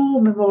think that all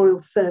memorial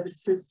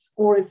services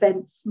or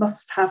events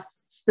must have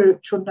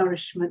spiritual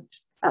nourishment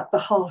at the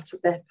heart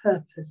of their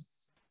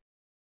purpose.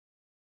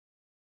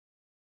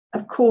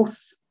 Of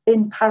course,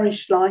 in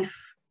parish life,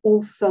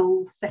 All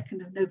Souls,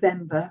 2nd of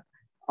November,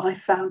 I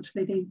found to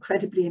be an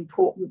incredibly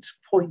important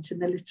point in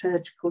the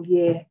liturgical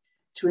year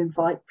to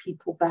invite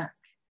people back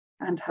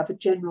and have a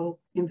general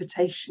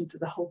invitation to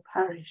the whole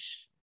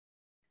parish.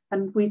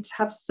 And we'd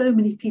have so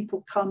many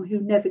people come who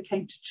never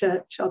came to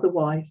church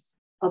otherwise,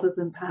 other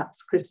than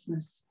perhaps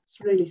Christmas. It's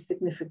really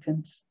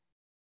significant.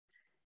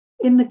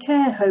 In the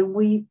care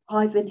home,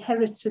 I've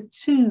inherited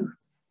 2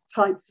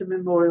 types of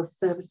memorial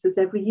services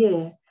every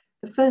year.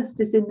 The first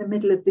is in the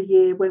middle of the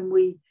year when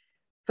we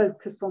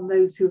focus on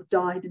those who have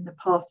died in the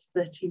past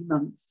 13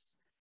 months.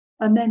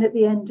 And then at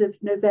the end of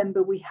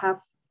November, we have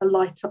a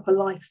Light Up a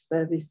Life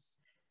service,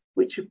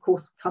 which of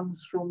course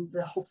comes from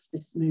the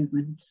hospice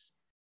movement.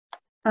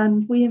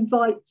 And we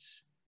invite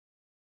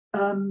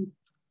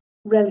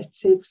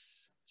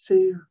relatives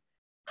to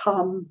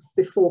come.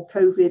 Before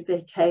COVID,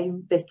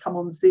 they come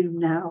on Zoom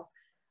now.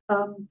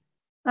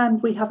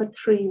 And we have a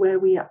tree where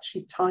we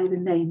actually tie the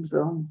names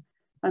on,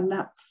 and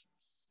that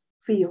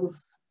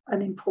feels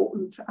an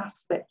important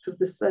aspect of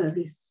the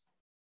service.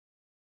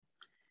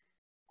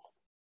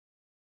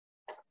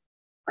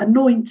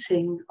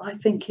 Anointing, I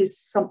think, is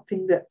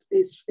something that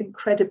is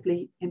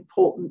incredibly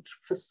important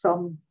for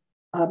some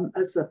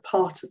as a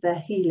part of their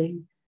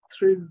healing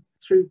through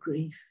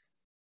grief.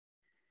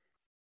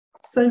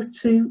 So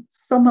to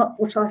sum up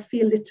what I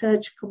feel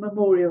liturgical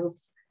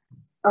memorials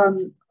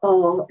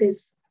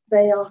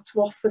they are to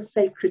offer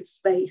sacred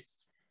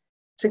space,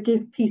 to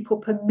give people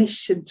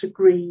permission to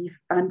grieve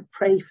and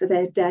pray for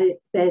their dead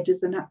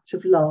as an act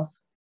of love,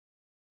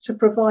 to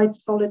provide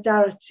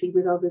solidarity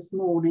with others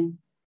mourning,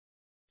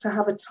 to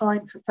have a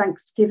time for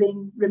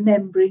thanksgiving,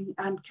 remembering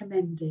and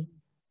commending,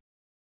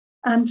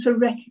 and to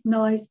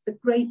recognise the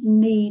great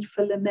need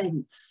for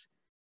lament.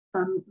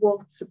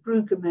 Walter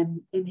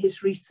Brueggemann, in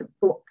his recent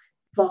book,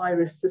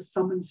 Virus, A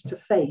Summons to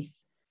Faith,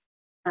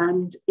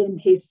 and in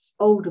his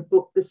older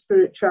book, The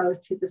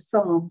Spirituality of the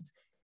Psalms,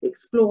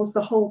 explores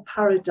the whole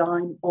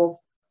paradigm of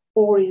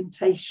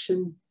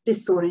orientation,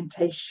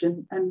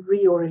 disorientation, and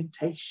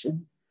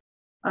reorientation.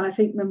 And I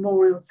think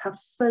memorials have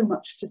so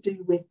much to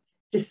do with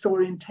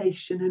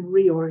disorientation and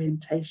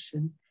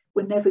reorientation.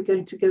 We're never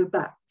going to go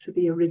back to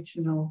the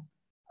original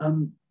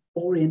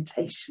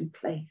orientation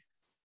place.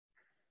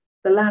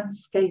 The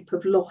landscape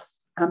of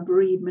loss and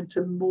bereavement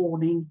and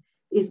mourning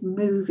is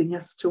moving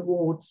us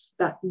towards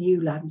that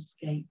new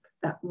landscape,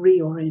 that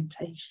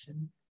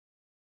reorientation.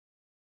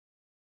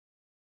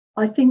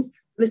 I think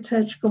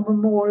liturgical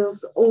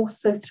memorials are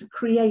also to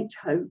create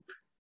hope.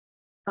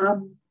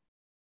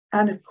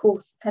 And of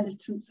course,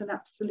 penitence and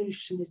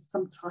absolution is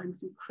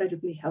sometimes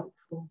incredibly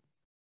helpful.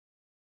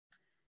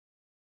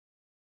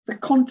 The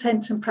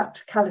content and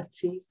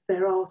practicalities,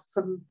 there are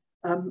some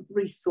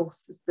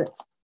resources that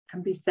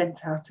can be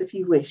sent out if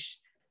you wish.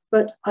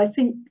 But I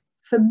think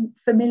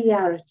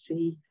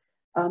familiarity,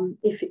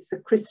 if it's a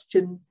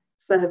Christian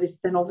service,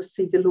 then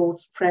obviously the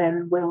Lord's Prayer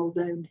and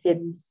well-known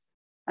hymns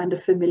and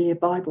a familiar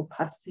Bible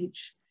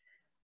passage.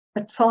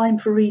 A time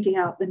for reading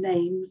out the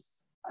names,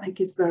 I think,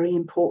 is very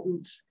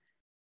important.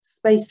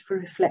 Space for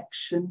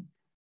reflection,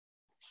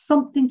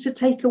 something to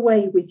take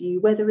away with you,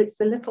 whether it's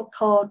a little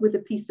card with a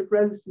piece of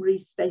rosemary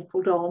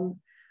stapled on,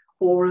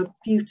 or a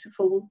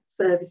beautiful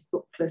service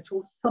booklet,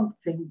 or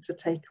something to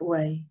take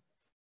away.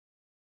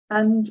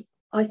 And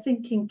I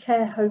think in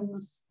care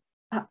homes,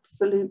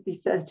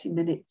 absolutely 30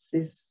 minutes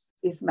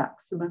is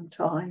maximum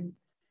time.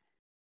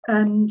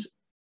 And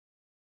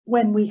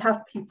when we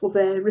have people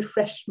there,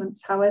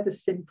 refreshments, however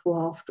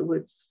simple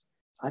afterwards,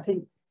 I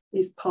think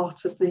is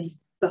part of the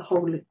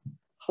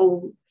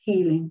whole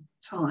healing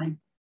time.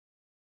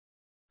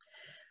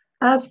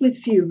 As with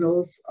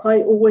funerals, I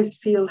always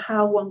feel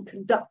how one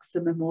conducts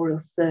a memorial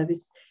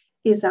service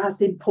is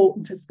as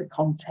important as the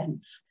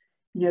content.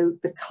 You know,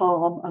 the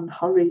calm,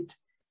 unhurried.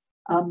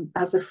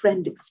 As a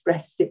friend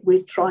expressed it,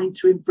 we're trying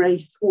to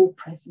embrace all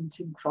present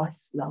in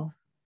Christ's love.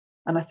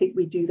 And I think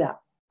we do that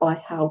by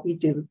how we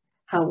do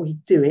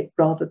it,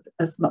 rather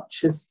as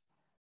much as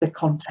the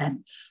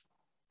content.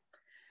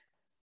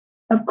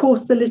 Of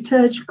course, the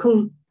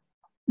liturgical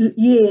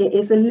year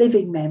is a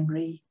living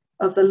memory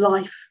of the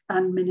life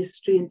and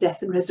ministry and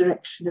death and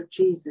resurrection of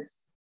Jesus.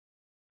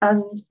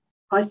 And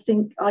I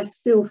think I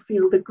still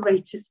feel the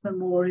greatest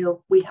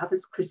memorial we have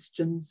as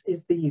Christians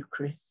is the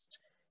Eucharist.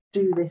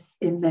 Do this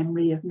in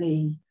memory of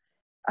me.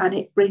 And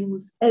it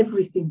brings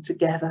everything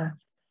together,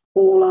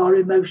 all our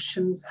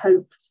emotions,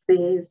 hopes,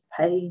 fears,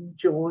 pain,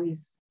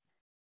 joys,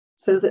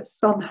 so that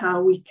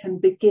somehow we can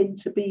begin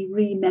to be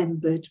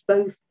remembered,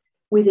 both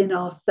within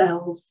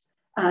ourselves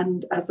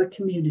and as a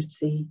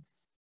community.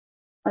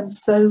 And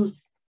so,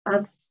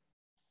 as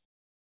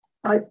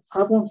I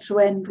want to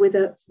end with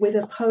a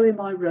poem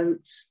I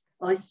wrote.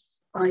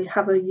 I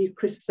have a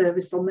Eucharist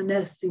service on the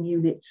nursing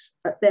unit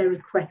at their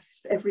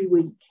request every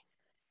week.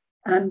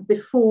 And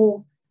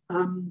before,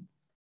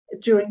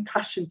 during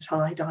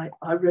Passiontide,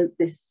 I wrote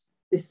this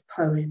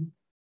poem.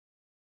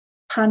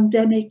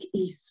 Pandemic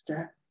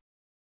Easter.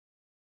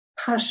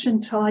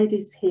 Passiontide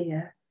is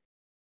here.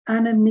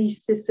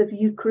 Anamnesis of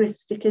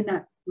Eucharistic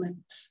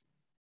enactment.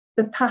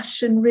 The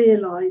Passion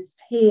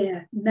realised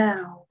here,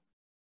 now.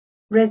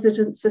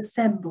 Residents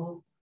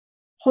assemble,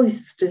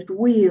 hoisted,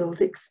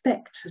 wheeled,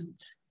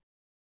 expectant.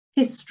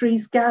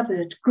 Histories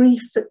gathered,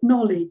 griefs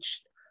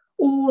acknowledged,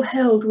 all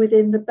held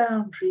within the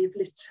boundary of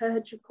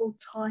liturgical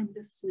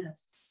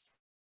timelessness.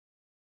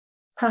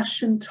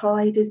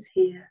 Passiontide is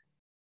here.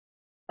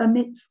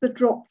 Amidst the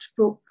dropped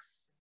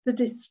books, the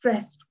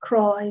distressed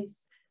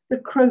cries, the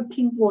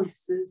croaking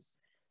voices,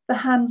 the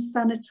hand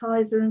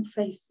sanitizer and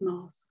face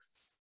masks,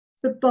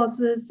 the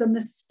buzzers and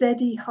the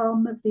steady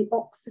hum of the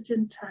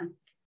oxygen tank,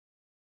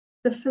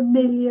 the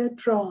familiar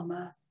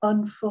drama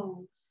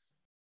unfolds.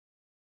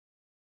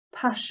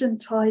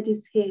 Passiontide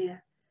is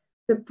here,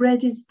 the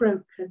bread is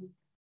broken,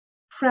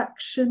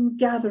 fraction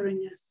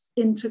gathering us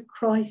into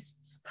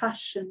Christ's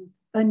passion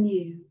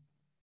anew,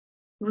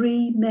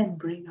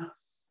 remembering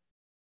us,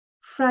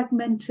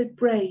 fragmented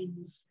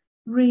brains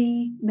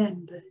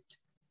remembered,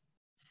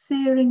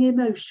 searing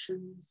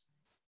emotions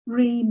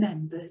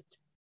remembered,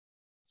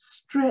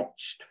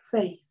 stretched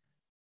faith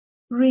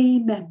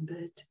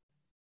remembered,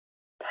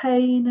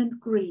 pain and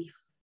grief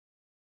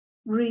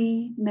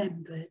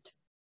remembered,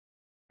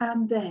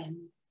 and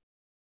then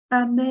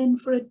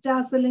for a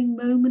dazzling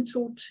moment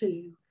or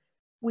two,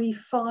 we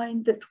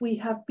find that we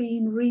have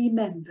been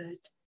remembered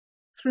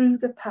through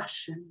the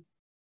Passion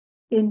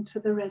into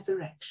the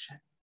resurrection.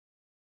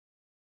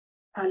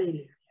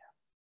 Alleluia.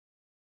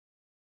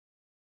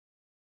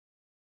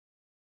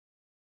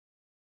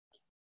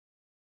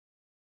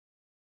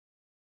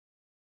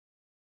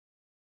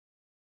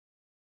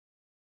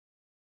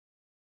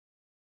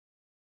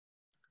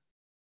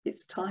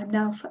 It's time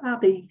now for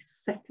Abby's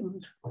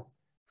second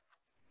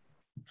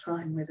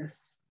time with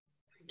us.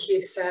 Thank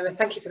you, Sarah.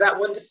 Thank you for that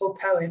wonderful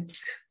poem.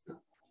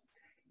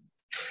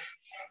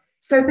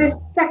 So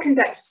this second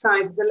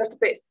exercise is a little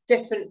bit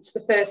different to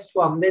the first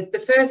one.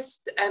 The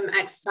first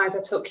exercise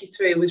I took you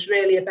through was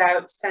really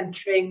about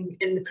centering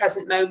in the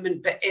present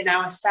moment, but in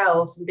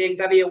ourselves, and being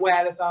very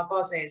aware of our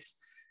bodies.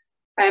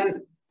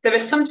 There are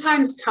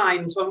sometimes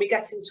times when we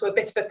get into a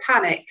bit of a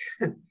panic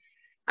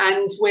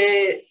and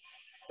we're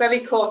very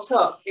caught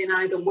up in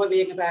either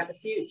worrying about the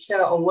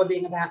future or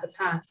worrying about the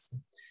past.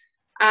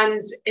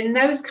 And in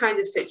those kind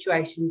of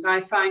situations,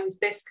 I find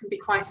this can be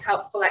quite a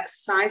helpful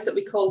exercise that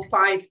we call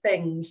 5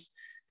 things.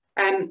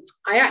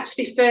 I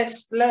actually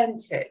first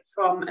learnt it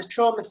from a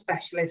trauma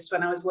specialist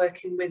when I was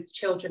working with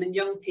children and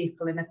young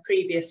people in a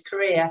previous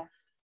career.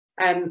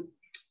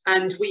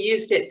 And we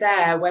used it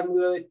there when we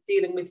were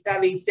dealing with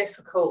very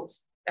difficult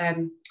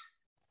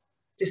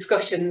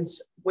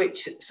discussions,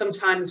 which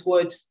sometimes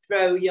would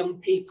throw young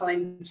people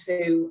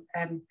into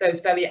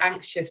those very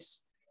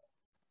anxious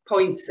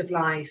points of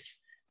life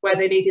where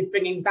they needed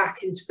bringing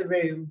back into the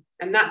room.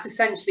 And that's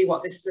essentially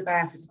what this is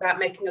about. It's about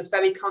making us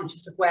very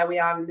conscious of where we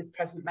are in the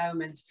present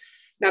moment.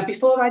 Now,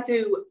 before I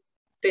do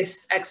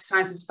this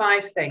exercise as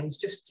 5 things,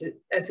 just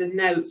as a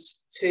note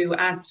to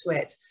add to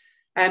it,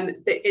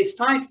 it's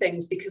 5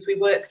 things because we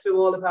work through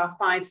all of our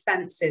 5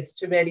 senses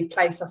to really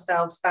place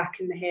ourselves back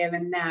in the here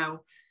and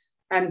now.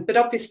 But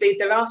obviously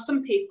there are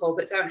some people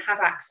that don't have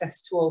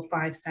access to all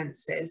 5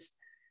 senses.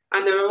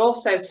 And there are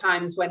also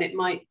times when it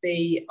might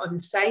be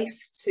unsafe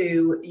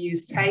to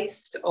use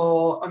taste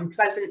or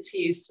unpleasant to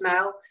use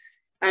smell.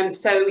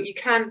 So you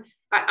can,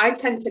 I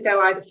tend to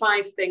go either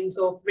 5 things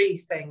or 3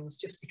 things,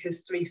 just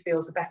because 3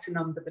 feels a better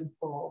number than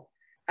 4.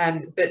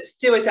 But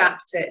do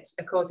adapt it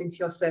according to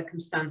your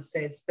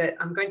circumstances. But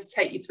I'm going to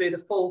take you through the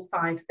full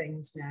 5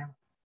 things now.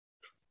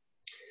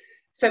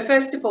 So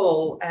first of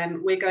all,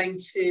 we're going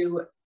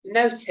to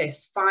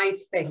notice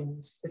 5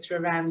 things that are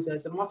around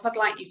us. And what I'd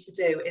like you to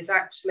do is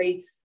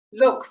actually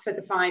look for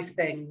the 5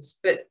 things,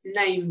 but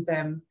name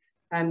them.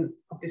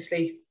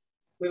 Obviously,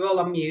 we're all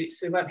on mute,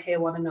 so we won't hear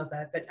one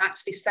another, but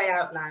actually say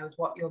out loud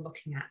what you're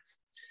looking at.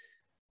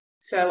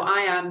 So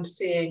I am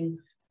seeing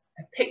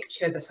a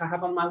picture that I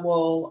have on my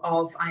wall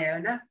of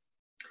Iona.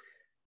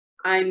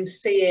 I'm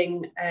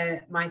seeing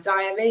my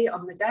diary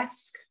on the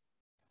desk.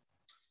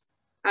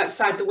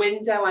 Outside the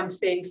window, I'm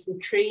seeing some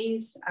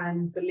trees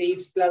and the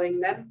leaves blowing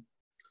them.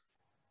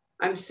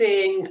 I'm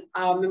seeing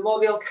our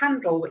memorial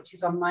candle, which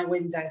is on my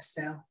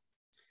windowsill.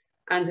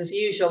 And as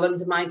usual,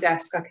 under my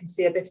desk, I can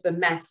see a bit of a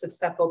mess of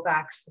several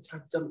bags that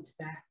I've dumped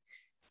there.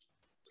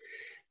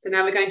 So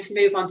now we're going to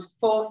move on to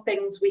 4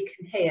 things we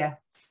can hear.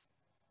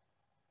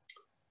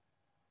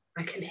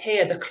 I can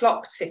hear the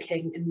clock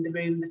ticking in the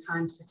room that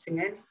I'm sitting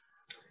in.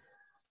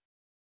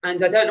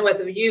 And I don't know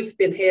whether you've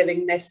been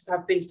hearing this as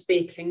I've been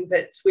speaking,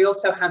 but we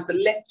also have the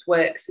lift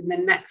works in the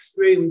next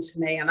room to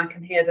me, and I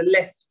can hear the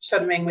lift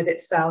chuttering with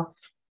itself.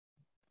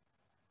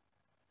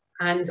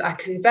 And I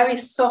can very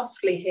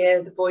softly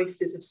hear the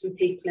voices of some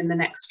people in the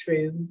next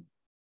room.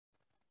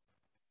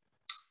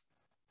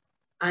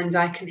 And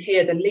I can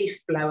hear the leaf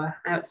blower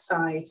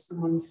outside.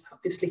 Someone's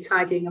obviously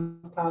tidying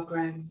up our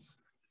grounds.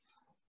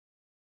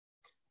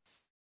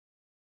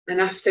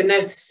 And after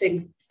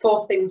noticing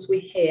 4 things we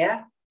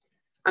hear,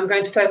 I'm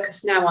going to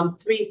focus now on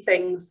 3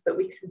 things that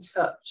we can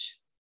touch.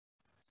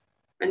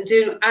 And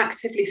do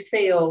actively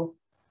feel,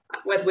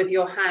 whether with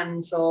your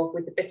hands or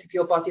with a bit of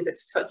your body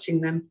that's touching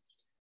them.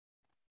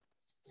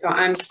 So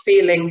I'm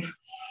feeling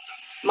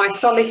my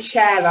solid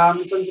chair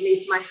arms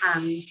underneath my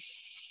hands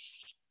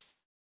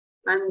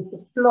and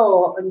the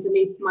floor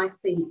underneath my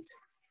feet.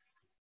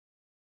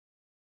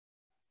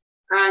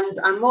 And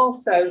I'm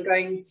also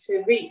going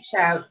to reach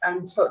out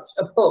and touch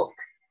a book.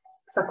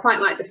 So I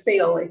quite like the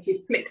feel if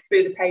you flick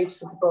through the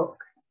pages of the book.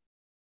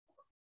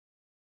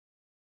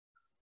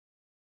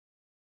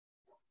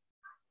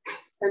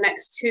 So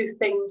next, 2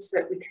 things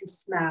that we can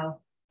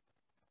smell.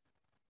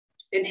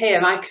 In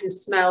here, I can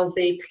smell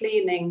the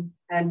cleaning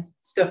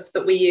stuff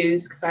that we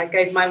use, because I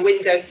gave my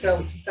windowsill,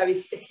 which was very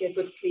sticky, a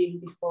good clean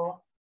before.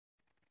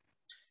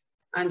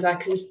 And I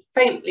can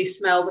faintly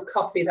smell the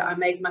coffee that I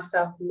made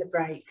myself in the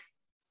break.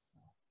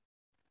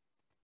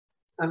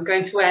 So I'm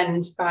going to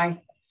end by,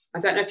 I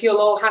don't know if you'll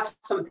all have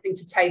something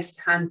to taste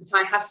to hand, but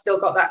I have still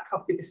got that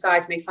coffee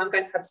beside me. So I'm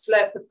going to have a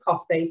slurp of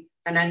coffee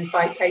and end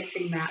by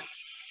tasting that.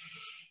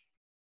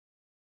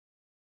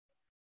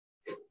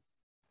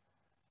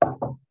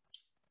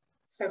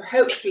 So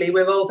hopefully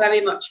we're all very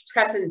much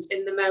present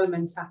in the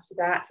moment after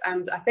that.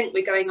 And I think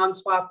we're going on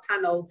to our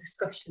panel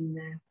discussion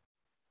now.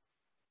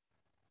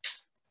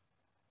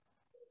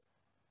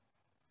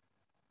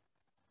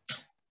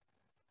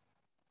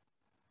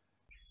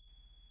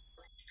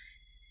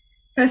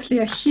 Firstly,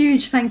 a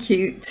huge thank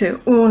you to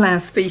all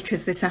our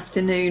speakers this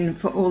afternoon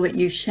for all that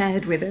you've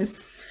shared with us.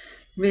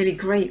 Really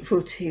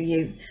grateful to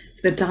you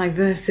for the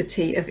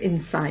diversity of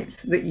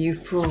insights that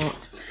you've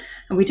brought.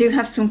 And we do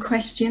have some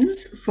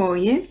questions for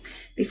you.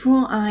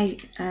 Before I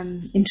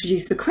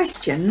introduce the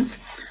questions,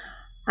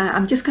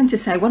 I'm just going to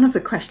say one of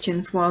the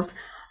questions was,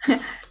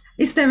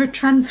 is there a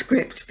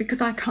transcript?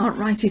 Because I can't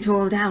write it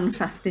all down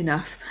fast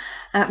enough.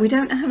 We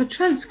don't have a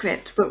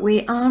transcript, but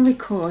we are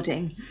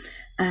recording.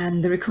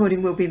 And the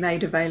recording will be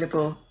made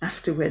available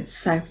afterwards.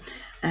 So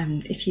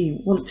if you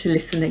want to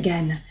listen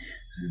again,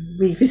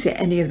 revisit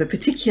any of the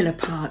particular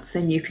parts,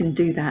 then you can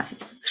do that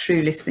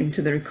through listening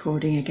to the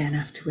recording again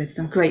afterwards.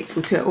 I'm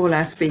grateful to all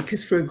our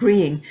speakers for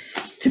agreeing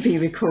to be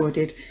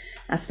recorded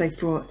as they've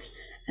brought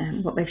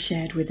what they've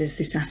shared with us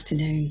this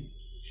afternoon.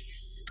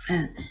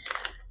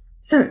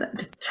 So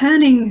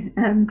turning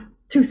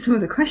to some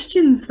of the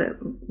questions that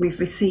we've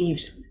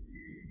received.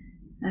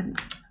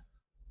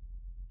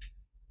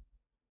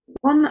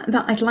 One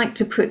that I'd like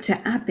to put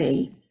to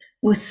Abby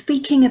was,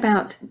 speaking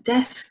about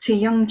death to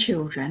young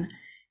children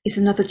is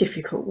another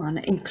difficult one,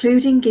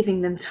 including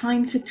giving them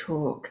time to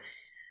talk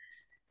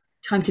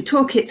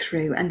it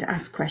through and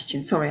ask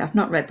questions. Sorry, I've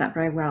not read that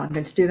very well. I'm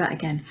going to do that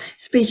again.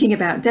 Speaking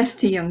about death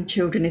to young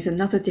children is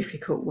another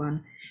difficult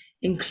one,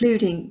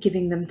 including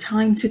giving them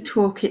time to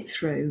talk it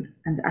through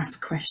and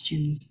ask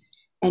questions.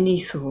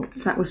 Any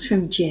thoughts? That was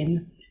from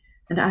Jim.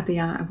 And Abby,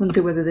 I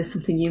wonder whether there's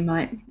something you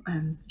might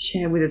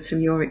share with us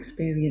from your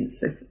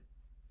experience of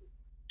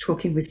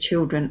talking with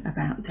children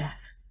about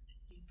death.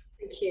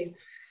 Thank you.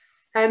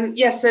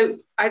 Yeah, so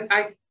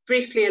I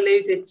briefly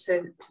alluded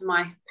to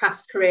my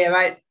past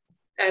career.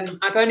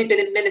 I've only been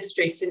in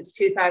ministry since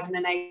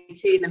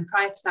 2018, and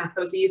prior to that I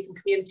was a youth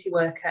and community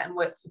worker and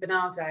worked for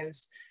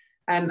Bernardo's.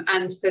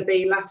 And for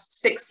the last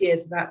 6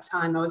 years of that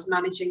time, I was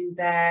managing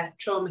their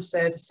trauma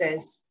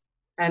services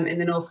in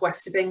the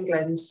northwest of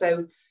England.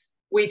 So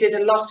we did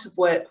a lot of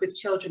work with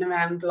children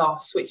around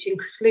loss, which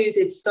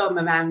included some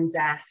around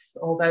death,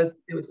 although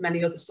there was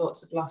many other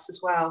sorts of loss as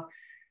well.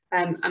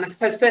 And I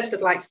suppose first I'd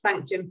like to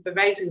thank Jim for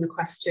raising the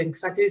question,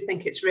 because I do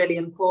think it's really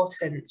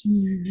important.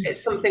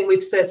 It's something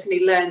we've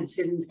certainly learnt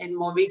in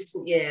more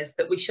recent years,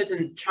 that we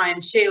shouldn't try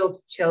and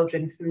shield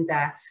children from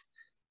death.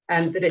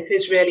 that it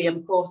is really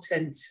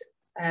important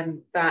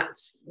that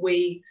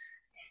we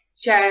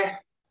share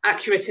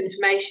accurate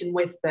information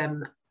with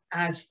them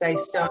as they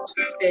start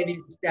to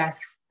experience death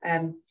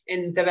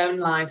in their own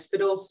lives,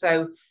 but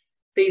also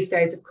these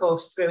days, of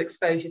course, through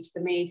exposure to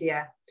the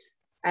media.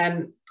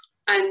 And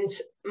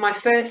my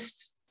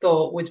first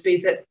thought would be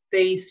that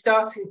the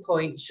starting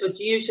point should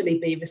usually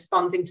be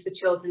responding to the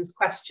children's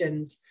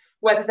questions,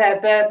 whether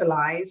they're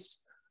verbalised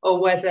or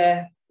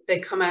whether they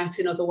come out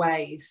in other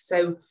ways.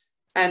 So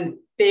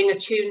being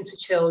attuned to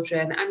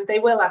children, and they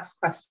will ask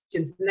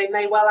questions, and they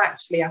may well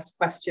actually ask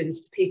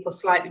questions to people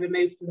slightly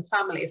removed from the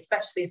family,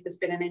 especially if there's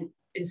been an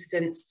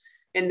incident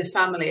in the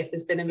family, if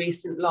there's been a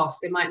recent loss.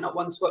 They might not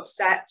want to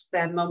upset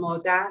their mum or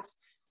dad,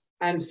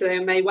 so they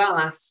may well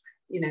ask,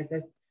 you know,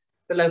 the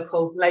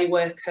local lay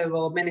worker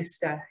or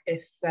minister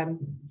if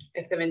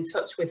they're in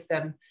touch with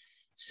them.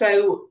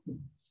 So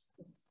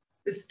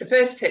the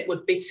first tip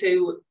would be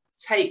to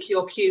take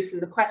your cue from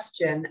the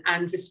question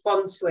and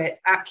respond to it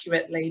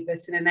accurately, but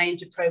in an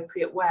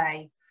age-appropriate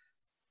way.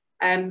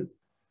 At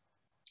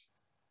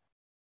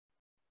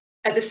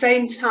the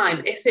same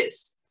time, if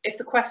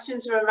the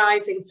questions are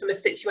arising from a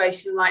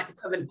situation like the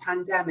current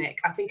pandemic,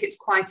 I think it's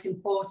quite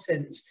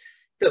important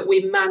that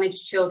we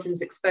manage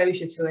children's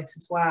exposure to it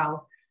as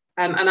well.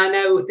 And I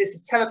know this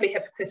is terribly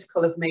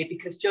hypocritical of me,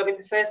 because during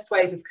the first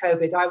wave of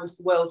COVID, I was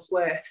the world's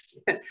worst.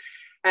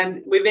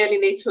 And we really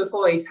need to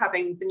avoid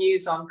having the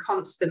news on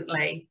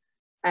constantly,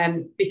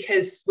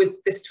 because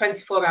with this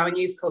 24-hour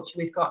news culture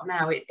we've got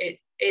now, it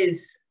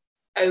is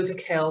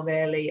overkill,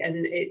 really,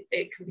 and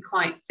it can be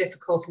quite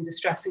difficult and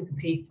distressing for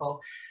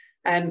people.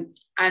 And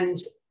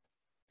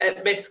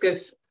at risk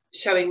of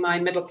showing my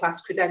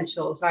middle-class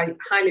credentials, I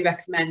highly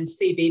recommend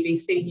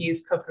BBC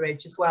News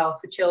coverage as well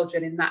for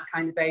children in that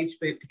kind of age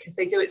group, because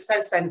they do it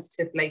so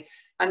sensitively,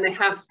 and they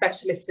have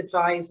specialist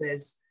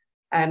advisors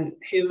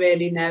who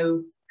really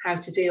know how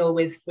to deal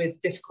with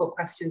difficult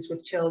questions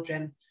with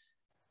children.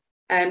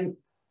 I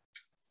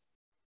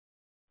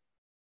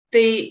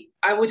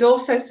would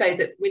also say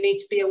that we need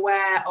to be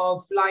aware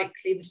of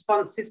likely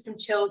responses from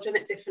children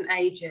at different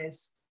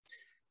ages.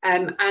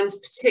 And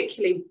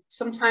particularly,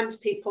 sometimes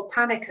people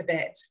panic a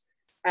bit.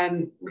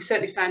 We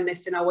certainly found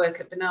this in our work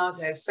at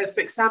Bernardo's. So,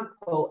 for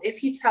example,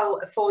 if you tell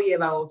a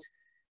 4-year-old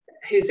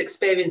who's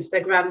experienced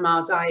their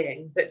grandma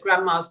dying that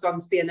grandma's gone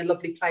to be in a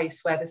lovely place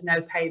where there's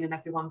no pain and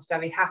everyone's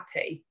very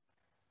happy,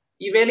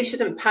 you really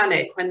shouldn't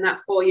panic when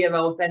that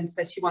 4-year-old then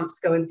says she wants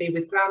to go and be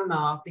with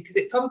grandma, because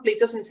it probably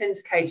doesn't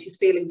indicate she's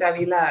feeling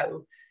very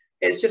low.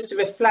 It's just a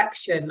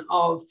reflection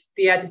of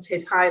the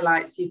edited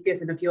highlights you've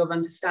given of your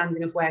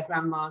understanding of where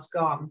grandma's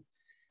gone.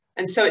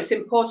 And so it's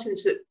important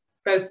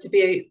both to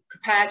be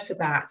prepared for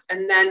that,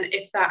 and then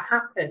if that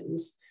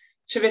happens,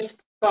 to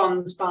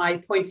respond by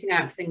pointing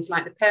out things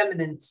like the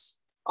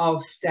permanence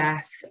of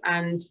death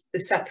and the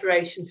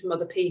separation from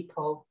other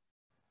people,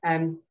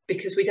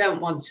 because we don't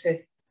want to,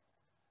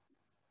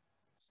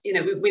 you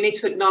know, we need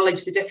to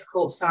acknowledge the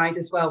difficult side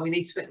as well. We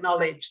need to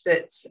acknowledge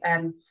that,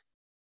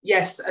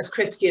 yes, as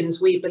Christians,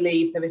 we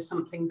believe there is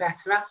something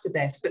better after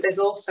this, but there's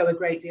also a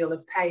great deal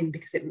of pain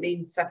because it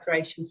means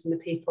separation from the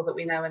people that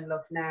we know and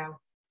love now.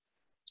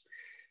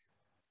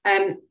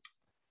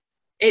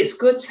 It's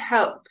good to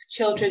help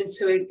children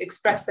to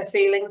express their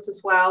feelings as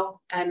well,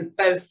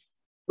 both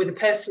with a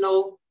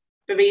personal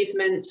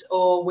bereavement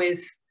or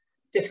with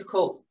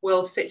difficult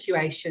world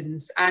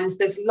situations. And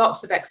there's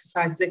lots of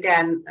exercises.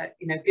 Again,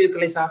 you know,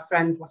 Google is our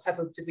friend,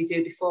 whatever did we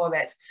do before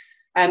it.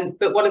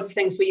 But one of the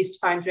things we used to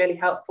find really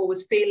helpful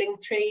was feeling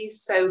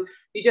trees. So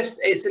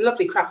it's a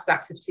lovely craft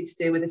activity to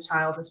do with a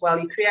child as well.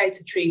 You create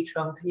a tree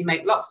trunk and you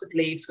make lots of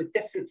leaves with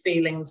different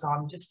feelings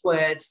on, just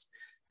words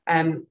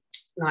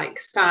like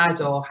sad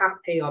or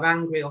happy or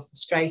angry or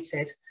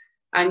frustrated.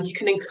 And you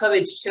can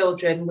encourage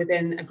children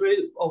within a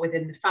group or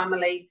within the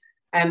family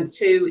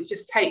to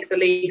just take the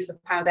leaf of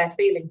how they're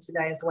feeling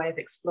today as a way of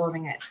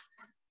exploring it.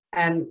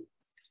 And,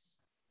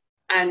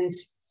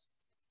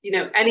 you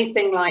know,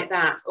 anything like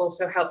that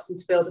also helps them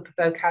to build up a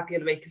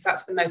vocabulary, because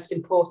that's the most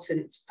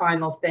important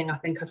final thing I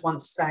think I'd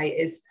want to say,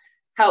 is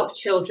help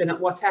children at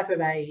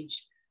whatever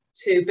age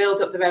to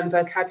build up their own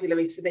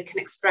vocabulary so they can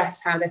express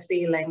how they're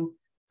feeling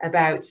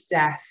about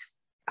death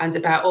and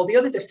about all the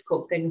other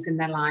difficult things in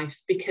their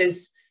life,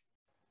 because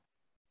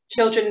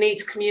children need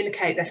to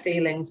communicate their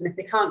feelings, and if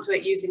they can't do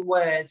it using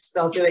words,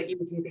 they'll do it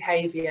using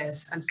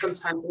behaviours, and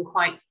sometimes in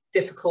quite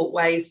difficult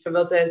ways for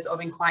others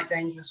or in quite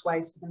dangerous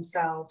ways for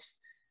themselves.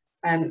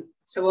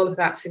 So all of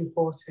that's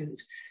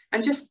important,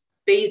 and just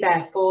be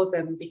there for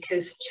them,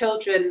 because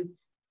children,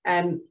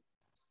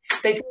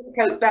 they do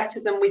cope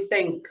better than we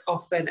think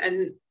often,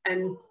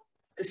 and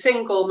the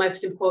single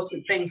most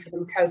important thing for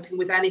them coping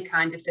with any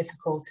kind of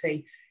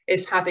difficulty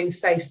is having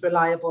safe,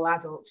 reliable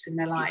adults in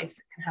their lives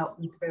that can help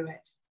them through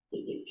it.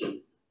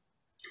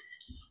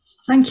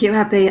 Thank you,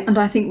 Abby. And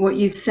I think what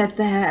you've said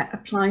there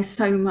applies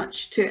so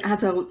much to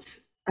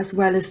adults as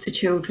well as to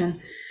children.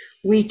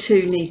 We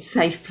too need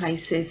safe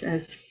places,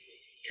 as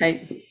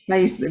Kate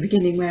raised at the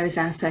beginning. Where is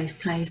our safe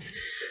place?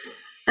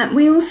 And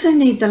we also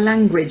need the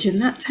language, and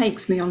that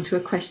takes me on to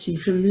a question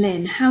from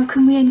Lynn. How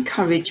can we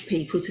encourage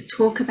people to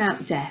talk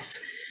about death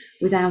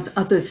without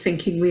others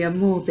thinking we are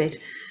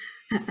morbid?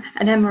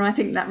 And Emma, I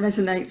think that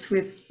resonates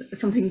with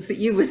some things that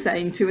you were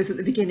saying to us at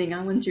the beginning.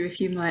 I wonder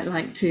if you might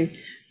like to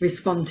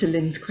respond to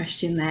Lynn's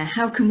question there.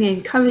 How can we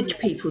encourage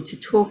people to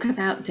talk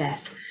about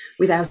death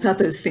without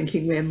others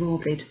thinking we're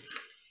morbid?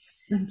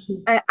 Thank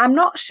you. I'm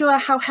not sure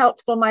how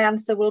helpful my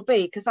answer will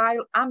be, because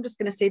I'm just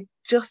going to say,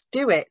 just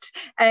do it.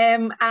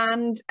 And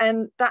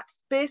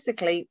that's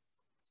basically,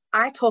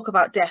 I talk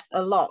about death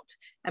a lot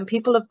and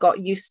people have got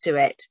used to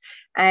it.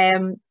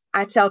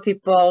 I tell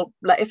people,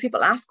 like, if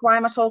people ask why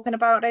am I talking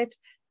about it,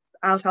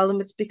 I'll tell them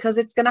it's because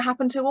it's going to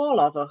happen to all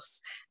of us.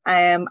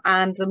 And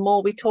the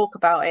more we talk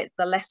about it,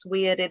 the less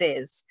weird it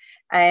is.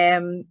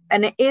 And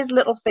it is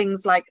little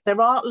things like,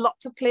 there are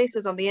lots of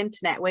places on the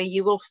internet where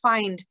you will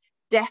find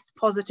death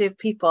positive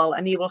people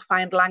and you will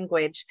find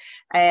language.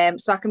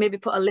 So I can maybe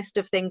put a list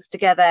of things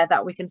together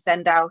that we can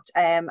send out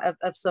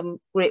of some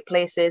great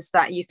places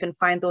that you can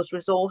find those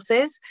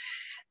resources.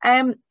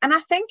 And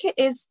I think it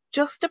is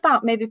just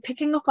about maybe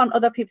picking up on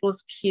other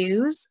people's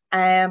cues.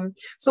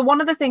 So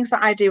one of the things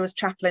that I do as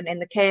chaplain in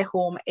the care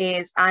home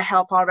is I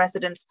help our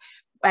residents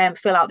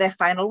fill out their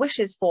final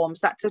wishes forms.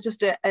 That's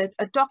just a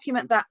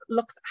document that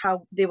looks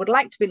how they would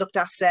like to be looked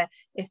after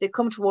if they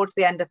come towards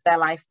the end of their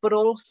life, but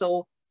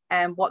also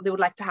what they would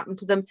like to happen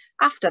to them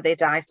after they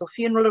die. So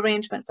funeral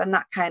arrangements and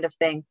that kind of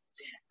thing.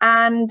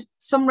 And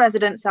some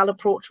residents I'll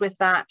approach with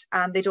that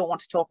and they don't want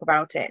to talk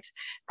about it.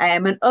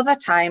 And other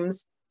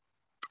times,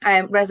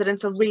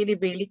 residents are really,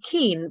 really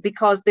keen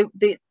because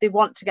they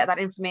want to get that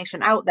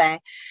information out there.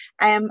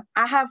 I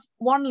have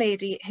one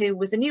lady who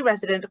was a new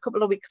resident a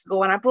couple of weeks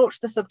ago, and I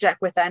broached the subject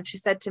with her, and she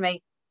said to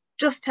me,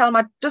 just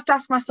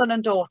ask my son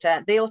and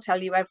daughter, they'll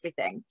tell you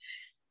everything.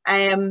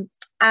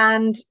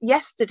 And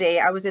yesterday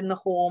I was in the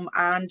home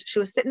and she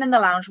was sitting in the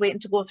lounge waiting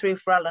to go through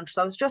for her lunch.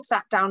 So I was just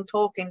sat down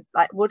talking,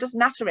 like we're just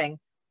nattering.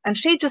 And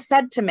she just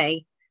said to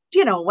me,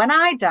 you know, when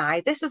I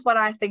die, this is what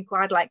I think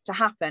I'd like to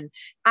happen.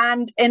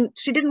 And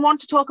she didn't want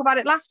to talk about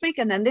it last week.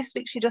 And then this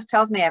week, she just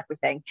tells me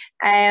everything.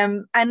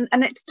 And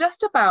it's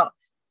just about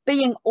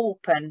being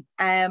open.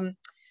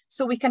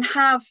 So we can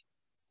have,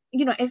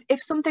 you know,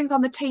 if something's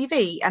on the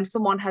TV and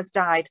someone has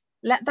died,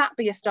 let that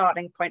be a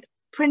starting point.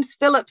 Prince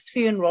Philip's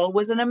funeral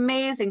was an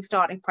amazing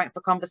starting point for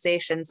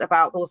conversations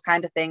about those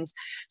kind of things.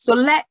 So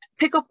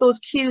pick up those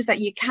cues that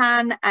you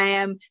can,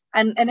 and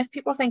if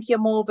people think you're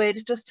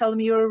morbid, just tell them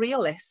you're a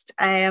realist,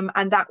 and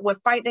that we're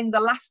fighting the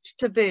last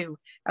taboo,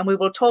 and we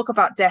will talk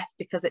about death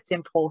because it's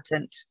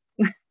important.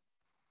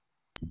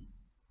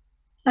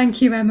 Thank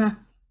you, Emma.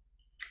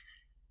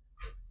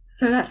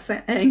 So that's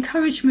an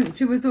encouragement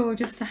to us all,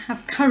 just to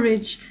have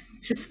courage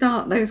to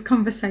start those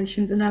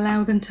conversations and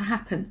allow them to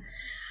happen.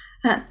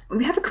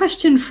 We have a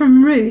question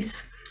from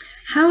Ruth.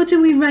 How do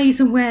we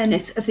raise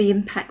awareness of the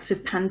impacts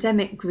of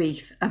pandemic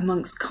grief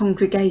amongst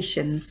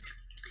congregations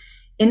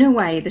in a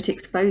way that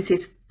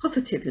exposes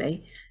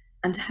positively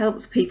and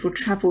helps people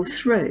travel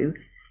through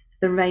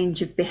the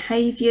range of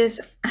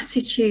behaviours,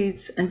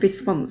 attitudes and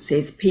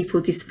responses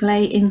people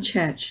display in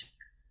church,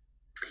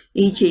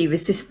 e.g.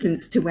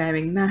 resistance to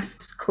wearing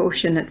masks,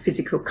 caution at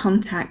physical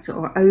contact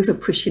or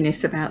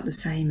over-pushiness about the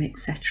same,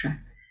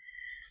 etc.?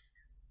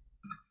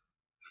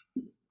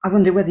 I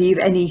wonder whether you've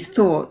any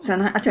thoughts,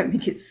 and I don't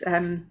think it's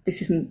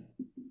this isn't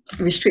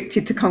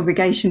restricted to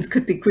congregations,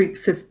 could be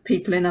groups of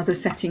people in other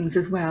settings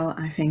as well,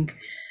 I think.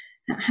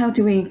 How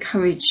do we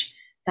encourage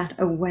that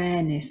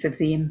awareness of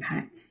the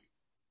impacts?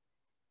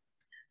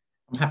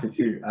 I'm happy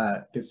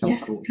to give some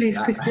yes, thought. Please,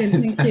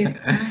 Crispian, thank you.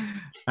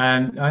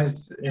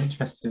 That's an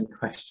interesting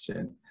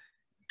question.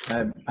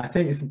 I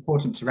think it's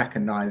important to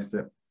recognise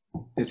that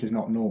this is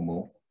not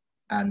normal,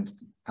 and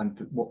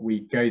what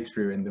we go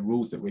through and the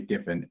rules that we're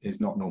given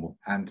is not normal.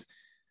 And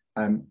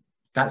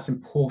that's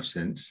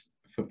important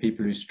for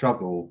people who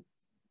struggle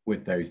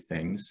with those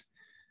things.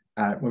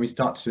 When we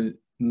start to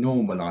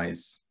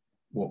normalise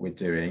what we're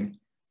doing,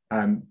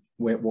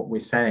 what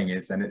we're saying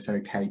is then it's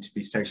okay to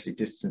be socially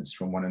distanced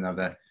from one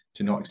another,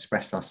 to not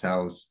express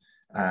ourselves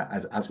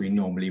as we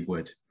normally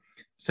would.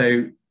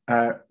 So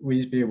we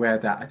need to be aware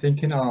of that. I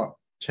think in our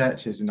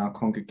churches and our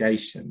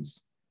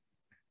congregations,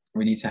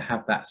 we need to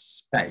have that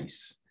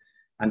space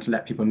and to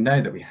let people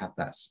know that we have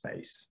that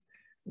space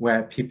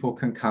where people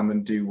can come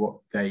and do what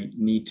they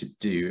need to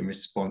do in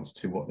response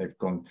to what they've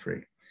gone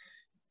through.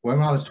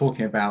 When I was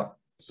talking about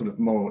sort of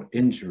moral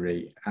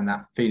injury and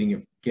that feeling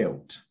of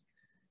guilt,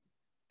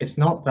 it's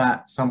not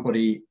that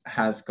somebody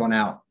has gone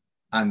out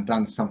and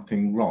done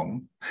something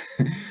wrong,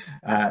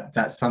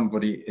 that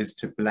somebody is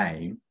to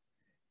blame.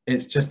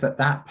 It's just that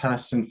that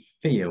person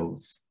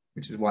feels,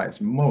 which is why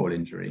it's moral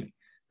injury,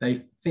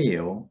 they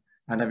feel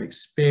and have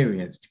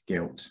experienced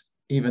guilt,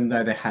 even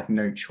though they had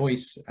no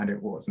choice and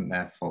it wasn't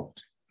their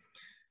fault.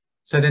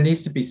 So there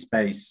needs to be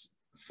space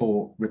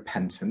for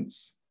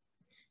repentance.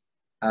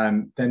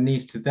 There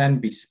needs to then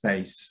be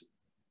space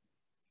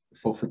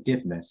for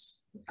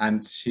forgiveness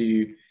and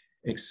to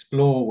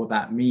explore what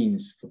that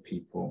means for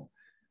people.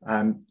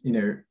 You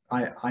know,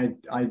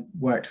 I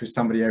worked with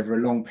somebody over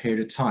a long period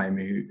of time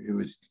who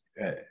was,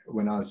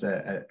 when I was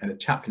a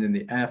chaplain in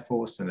the Air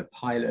Force and a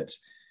pilot,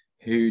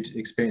 who'd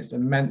experienced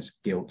immense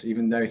guilt,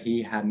 even though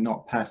he had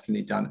not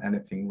personally done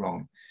anything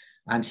wrong.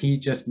 And he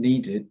just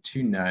needed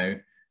to know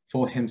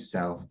for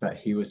himself that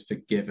he was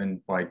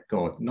forgiven by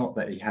God. Not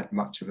that he had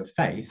much of a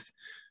faith,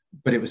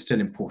 but it was still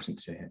important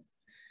to him.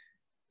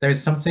 There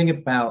is something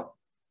about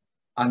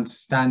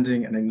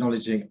understanding and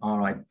acknowledging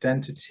our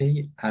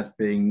identity as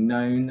being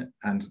known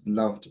and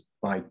loved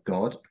by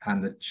God,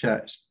 and the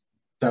church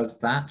does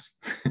that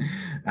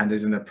and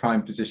is in a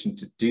prime position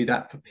to do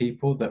that for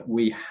people, that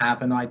we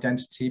have an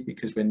identity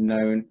because we're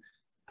known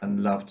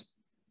and loved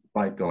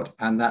by God,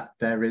 and that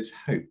there is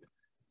hope.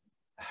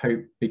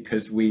 Hope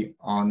because we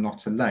are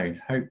not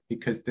alone, hope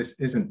because this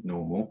isn't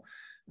normal,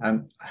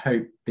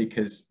 hope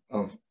because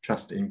of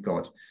trust in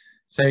God.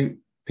 So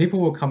people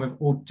will come with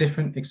all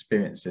different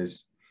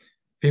experiences,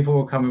 people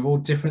will come with all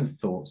different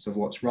thoughts of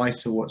what's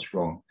right or what's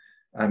wrong.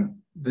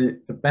 The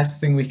best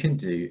thing we can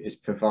do is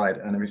provide,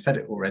 and we've said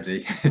it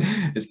already,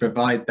 is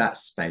provide that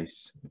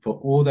space for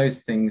all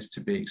those things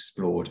to be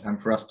explored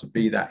and for us to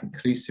be that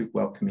inclusive,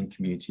 welcoming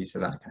community so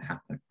that can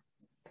happen.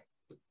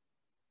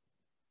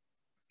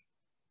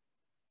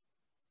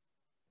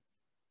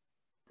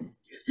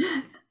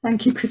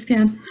 Thank you,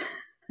 Crispian.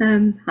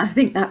 I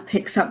think that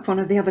picks up one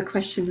of the other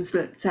questions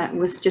that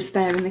was just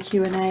there in the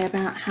Q&A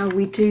about how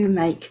we do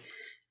make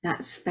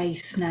that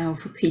space now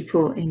for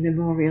people in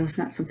memorials.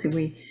 That's something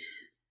we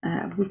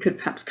could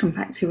perhaps come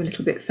back to a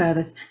little bit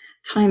further.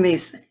 Time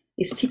is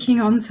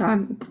ticking on, so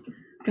I'm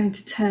going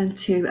to turn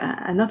to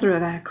another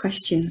of our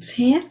questions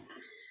here.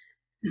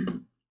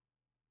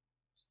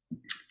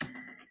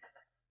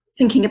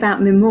 Thinking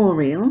about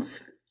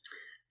memorials,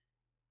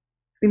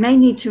 we may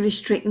need to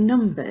restrict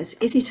numbers.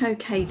 Is it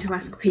okay to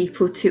ask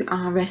people to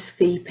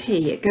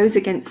RSVP? It goes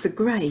against the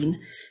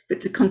grain,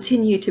 but to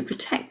continue to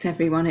protect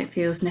everyone, it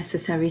feels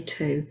necessary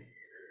too.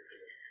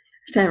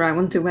 Sarah, I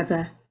wonder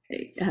whether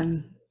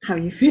how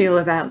you feel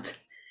about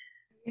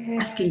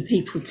asking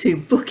people to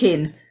book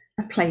in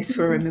a place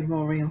for a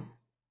memorial.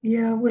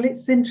 Yeah, well,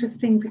 it's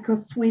interesting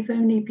because we've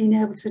only been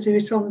able to do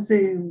it on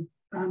Zoom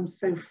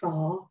so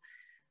far,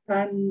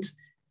 and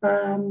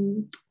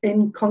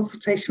in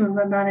consultation with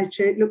my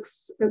manager, it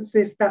looks as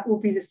if that will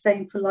be the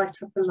same for Light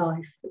Up a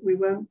Life, that we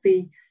won't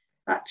be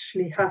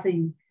actually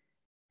having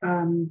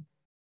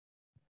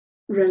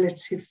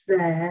relatives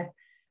there.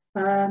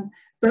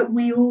 But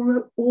we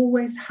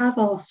always have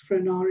asked for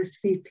an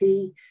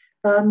RSVP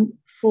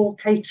for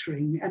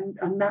catering,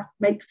 and that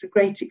makes a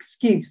great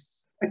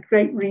excuse, a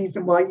great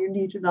reason why you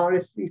need an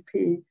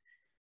RSVP.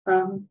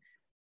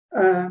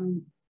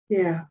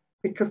 Yeah,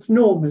 because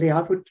normally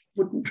I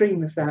wouldn't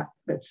dream of that,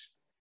 but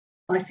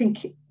I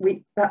think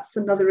that's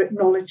another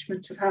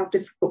acknowledgement of how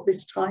difficult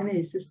this time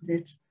is, isn't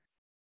it?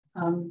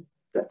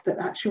 That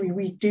actually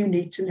we do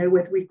need to know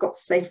whether we've got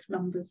safe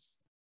numbers.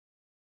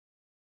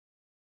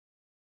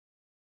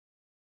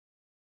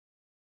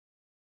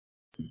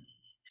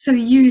 So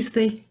use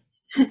the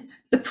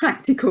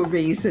practical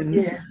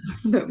reasons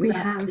that we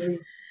have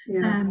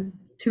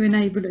to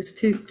enable us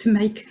to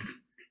make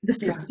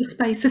the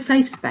space a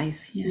safe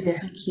space. Yes,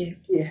 thank you.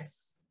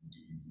 Yes.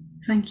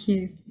 Thank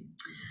you.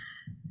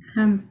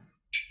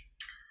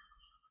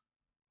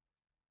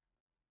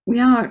 We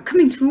are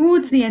coming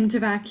towards the end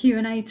of our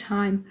Q&A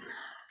time,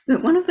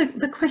 but one of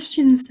the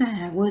questions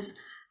there was,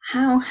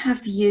 how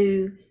have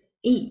you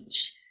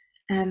each,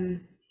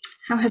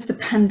 how has the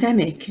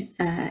pandemic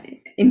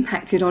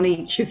impacted on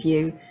each of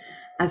you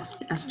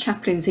as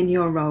chaplains in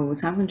your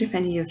roles? I wonder if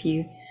any of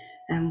you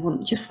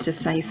want just to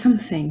say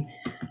something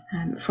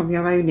from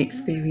your own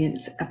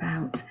experience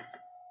about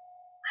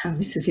how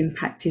this has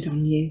impacted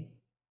on you.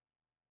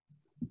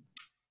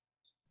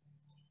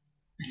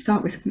 I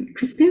start with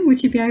Crispian.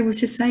 Would you be able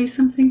to say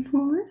something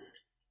for us?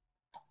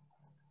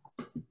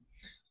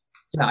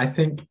 Yeah, I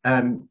think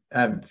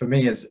for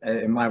me, as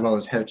in my role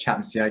as head of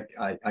chaplaincy,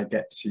 I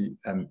get to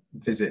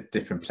visit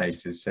different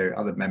places. So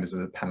other members of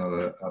the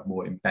panel are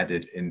more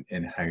embedded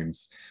in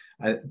homes.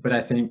 But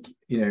I think,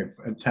 you know,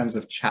 in terms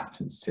of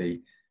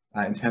chaplaincy,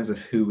 in terms of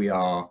who we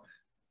are,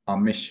 our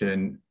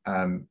mission,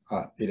 you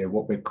know,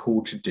 what we're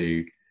called to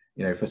do,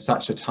 you know, for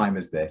such a time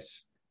as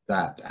this,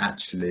 that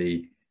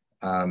actually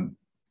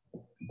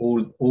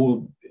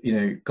all you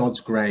know, God's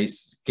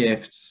grace,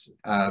 gifts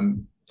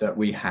that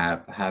we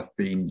have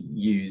been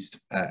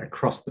used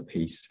across the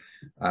piece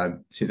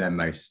to their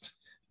most,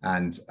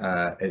 and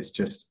it's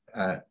just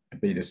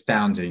been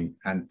astounding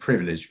and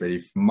privileged, really,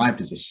 from my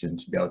position,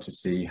 to be able to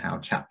see how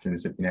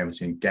chaplains have been able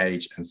to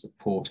engage and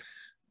support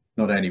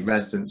not only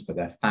residents but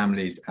their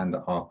families and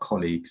our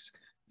colleagues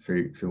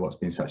through what's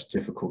been such a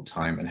difficult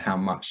time, and how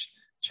much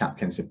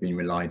chaplains have been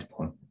relied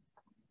upon.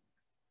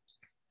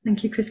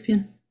 Thank you,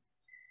 Crispian.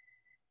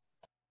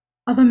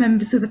 Other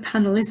members of the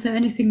panel, is there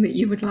anything that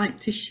you would like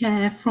to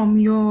share from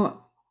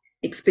your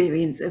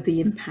experience of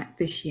the impact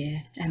this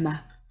year?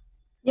 Emma?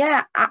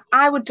 Yeah,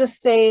 I would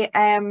just say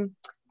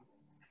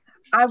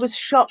I was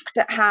shocked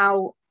at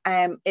how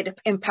it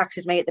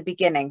impacted me at the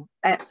beginning.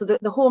 So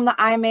the home that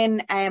I'm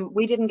in,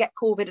 we didn't get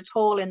COVID at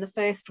all in the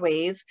first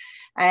wave.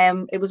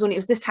 It was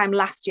this time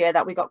last year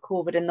that we got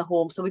COVID in the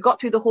home. So we got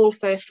through the whole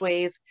first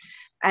wave.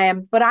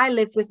 But I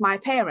live with my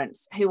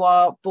parents, who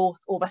are both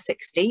over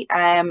 60,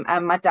 and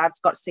my dad's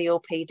got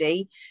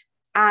COPD.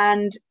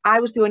 And I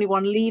was the only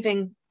one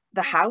leaving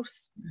the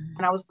house,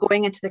 and I was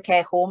going into the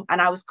care home, and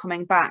I was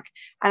coming back,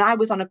 and I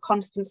was on a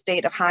constant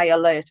state of high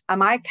alert.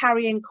 Am I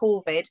carrying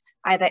COVID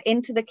either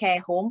into the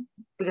care home,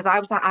 because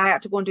I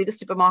had to go and do the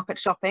supermarket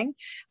shopping,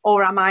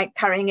 or am I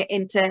carrying it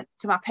into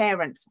my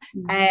parents?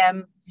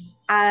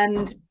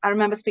 And I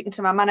remember speaking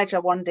to my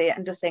manager one day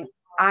and just saying,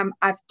 I'm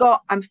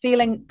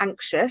feeling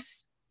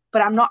anxious,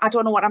 but I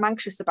don't know what I'm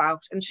anxious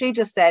about. And she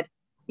just said,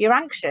 you're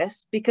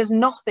anxious because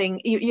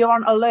you're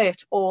on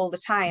alert all the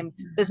time.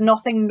 There's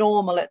nothing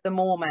normal at the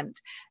moment.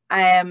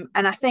 And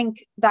I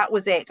think that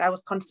was it. I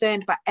was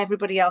concerned about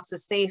everybody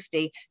else's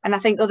safety. And I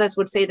think others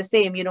would say the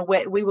same. You know,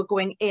 we were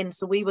going in,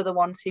 so we were the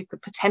ones who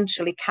could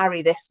potentially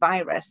carry this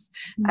virus.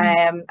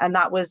 And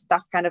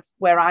that's kind of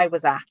where I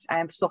was at.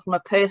 So from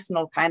a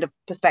personal kind of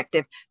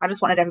perspective, I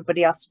just wanted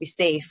everybody else to be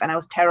safe. And I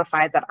was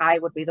terrified that I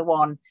would be the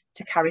one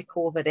to carry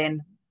COVID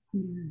in.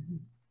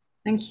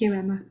 Thank you,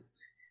 Emma.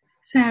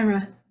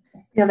 Sarah.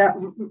 Yeah, that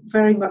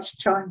very much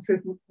chimes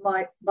with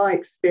my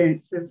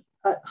experience of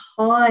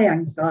high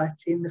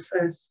anxiety in the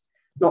first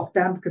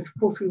lockdown, because of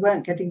course we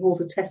weren't getting all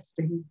the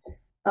testing.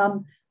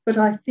 But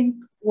I think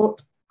what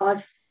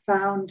I've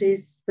found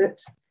is that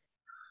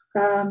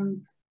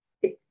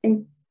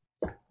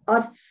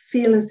I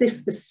feel as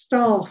if the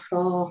staff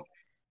are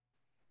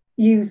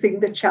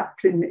using the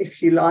chaplain,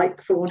 if you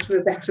like, for want of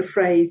a better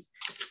phrase,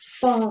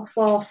 far,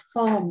 far,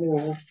 far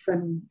more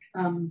than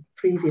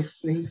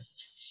previously.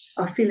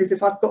 I feel as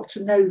if I've got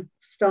to know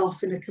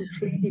staff in a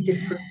completely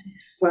different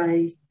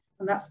way,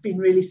 and that's been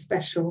really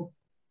special.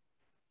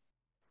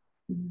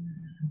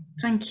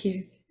 Thank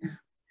you.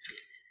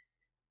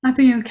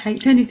 Abby and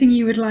Kate, anything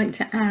you would like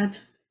to add?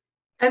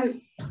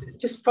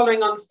 Just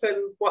following on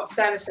from what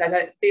Sarah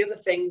said, the other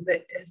thing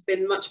that has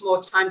been much more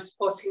time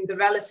supporting the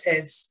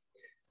relatives,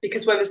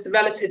 because whereas the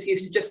relatives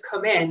used to just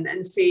come in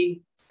and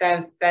see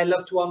their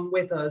loved one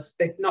with us,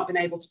 they've not been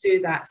able to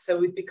do that. So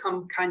we've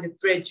become kind of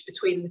bridge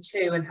between the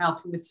two and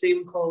helping with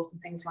Zoom calls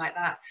and things like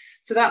that.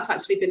 So that's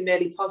actually been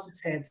really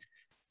positive.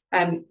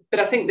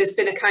 But I think there's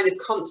been a kind of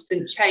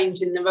constant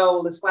change in the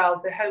role as well.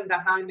 The home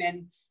that I'm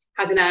in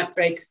had an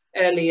outbreak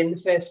early in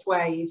the first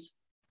wave,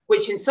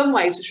 which in some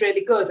ways was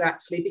really good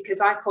actually, because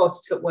I caught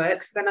it at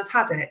work, so then I'd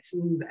had it.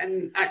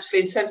 And actually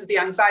in terms of the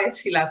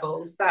anxiety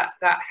levels, that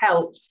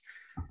helped.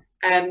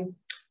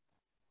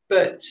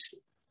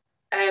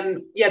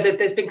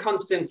 There's been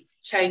constant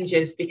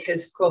changes,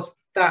 because of course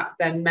that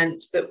then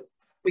meant that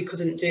we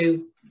couldn't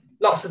do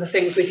lots of the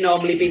things we'd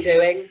normally be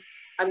doing.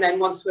 And then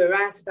once we were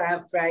out of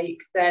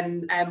outbreak,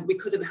 then we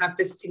couldn't have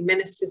visiting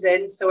ministers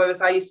in. So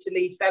whereas I used to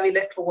lead very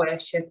little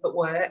worship at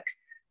work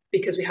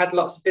because we had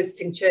lots of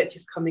visiting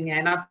churches coming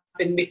in, I've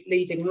been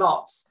leading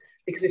lots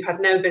because we've had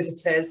no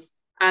visitors,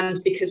 and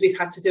because we've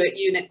had to do it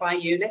unit by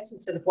unit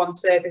instead of one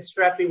service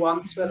for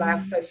everyone to allow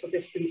social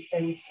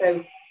distancing.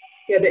 So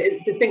yeah,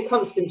 there's been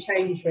constant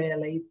change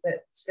really,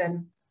 but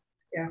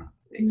yeah.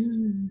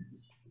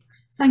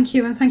 Thank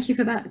you, and thank you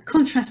for that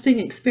contrasting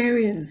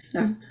experience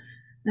of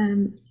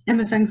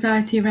Emma's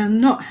anxiety around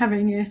not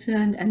having it,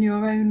 and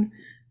your own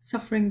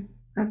suffering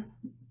of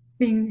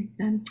being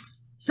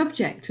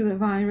subject to the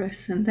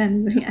virus, and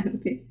then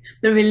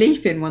the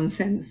relief in one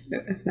sense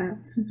of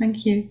that. So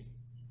thank you.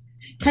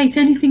 Kate,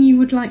 anything you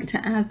would like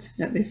to add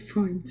at this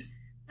point?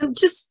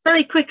 Just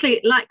very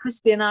quickly, like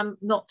Crispy, I'm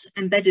not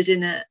embedded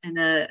in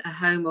a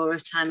home or a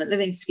retirement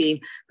living scheme,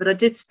 but I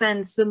did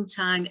spend some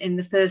time in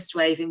the first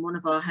wave in one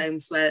of our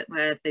homes where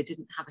they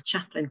didn't have a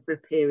chaplain for a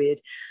period.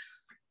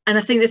 And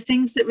I think the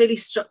things that really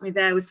struck me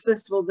there was,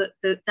 first of all,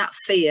 that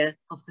fear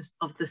of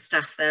the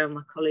staff there and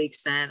my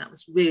colleagues there. That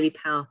was really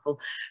powerful.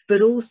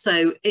 But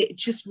also, it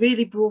just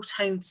really brought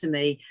home to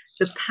me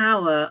the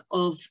power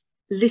of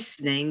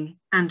listening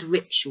and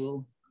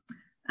ritual.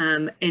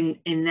 In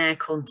their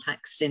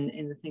context,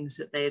 in the things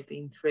that they had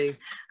been through,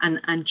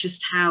 and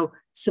just how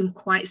some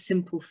quite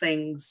simple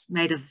things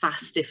made a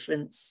vast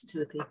difference to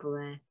the people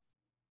there.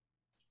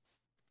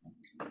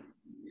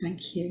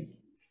 Thank you.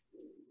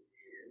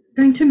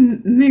 Going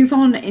to move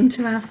on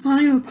into our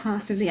final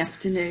part of the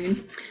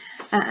afternoon,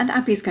 and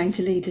Abby's going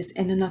to lead us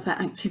in another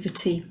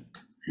activity.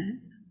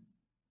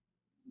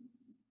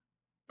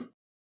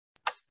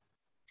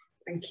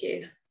 Thank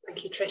you,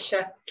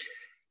 Tricia.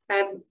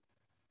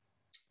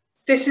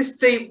 This is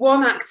the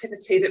one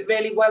activity that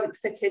really won't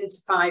fit into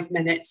 5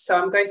 minutes, so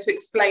I'm going to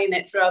explain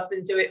it rather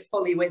than do it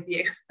fully with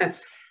you.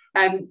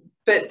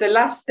 But the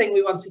last thing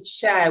we wanted to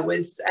share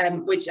was,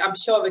 which I'm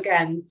sure,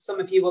 again, some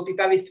of you will be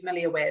very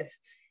familiar with,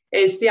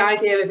 is the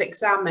idea of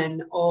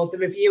examen, or the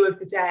review of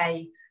the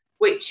day,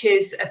 which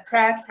is a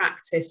prayer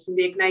practice from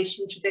the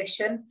Ignatian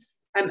tradition.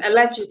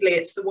 Allegedly,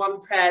 it's the one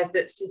prayer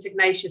that St.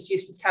 Ignatius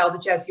used to tell the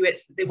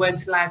Jesuits that they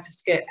weren't allowed to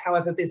skip,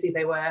 however busy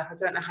they were. I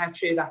don't know how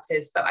true that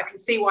is, but I can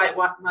see why it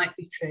might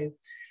be true.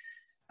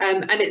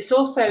 And it's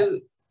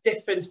also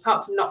different,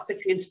 apart from not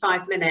fitting into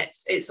 5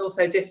 minutes, it's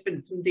also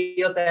different from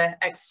the other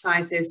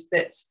exercises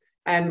that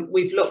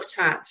we've looked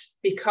at,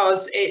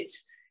 because it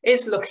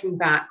is looking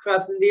back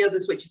rather than the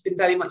others, which have been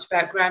very much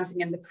about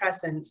grounding in the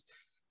present.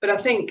 But I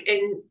think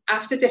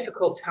after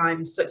difficult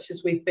times, such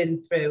as we've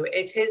been through,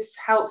 it is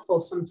helpful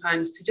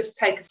sometimes to just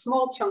take a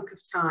small chunk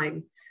of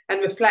time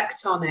and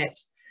reflect on it.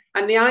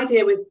 And the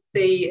idea with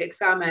the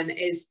examen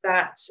is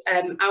that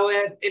our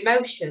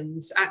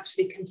emotions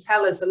actually can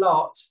tell us a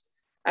lot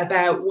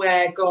about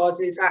where God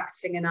is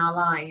acting in our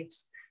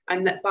lives,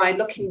 and that by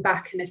looking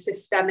back in a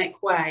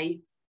systemic way,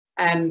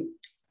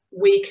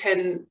 we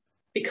can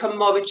become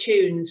more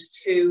attuned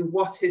to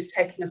what is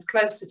taking us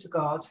closer to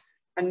God,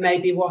 and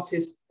maybe what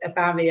is a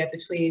barrier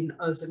between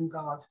us and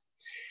God.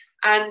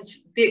 And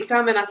the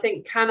examen, I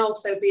think, can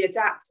also be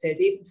adapted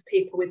even for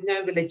people with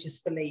no religious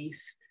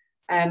belief.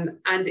 And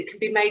it can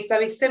be made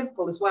very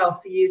simple as well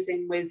for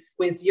using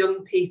with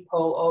young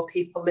people or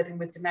people living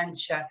with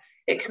dementia.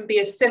 It can be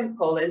as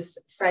simple as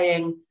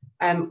saying,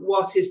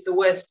 what is the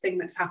worst thing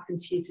that's happened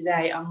to you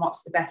today, and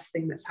what's the best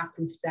thing that's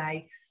happened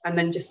today? And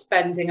then just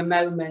spending a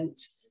moment,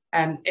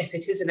 if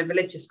it is in a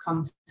religious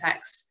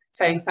context,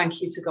 saying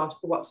thank you to God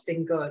for what's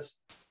been good.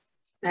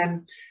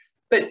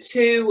 But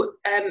to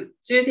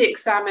do the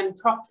examen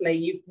properly,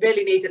 you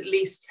really need at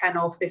least 10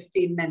 or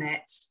 15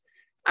 minutes.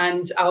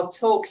 And I'll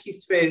talk you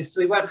through, so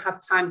we won't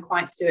have time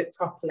quite to do it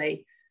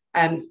properly.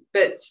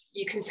 But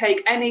you can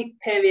take any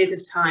period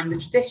of time. The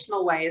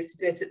traditional way is to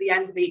do it at the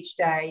end of each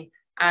day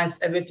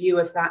as a review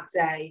of that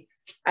day.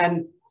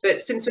 But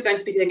since we're going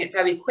to be doing it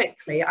very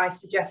quickly, I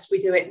suggest we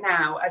do it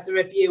now as a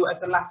review of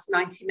the last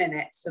 90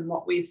 minutes and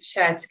what we've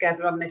shared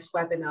together on this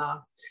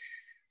webinar.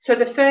 So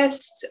the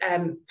first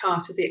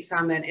part of the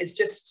examen is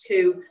just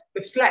to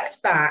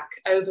reflect back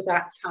over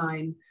that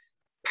time.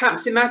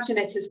 Perhaps imagine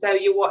it as though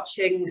you're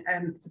watching,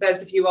 for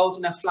those of you old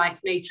enough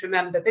like me to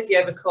remember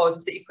video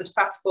recorders that you could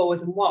fast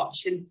forward and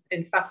watch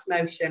in fast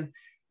motion.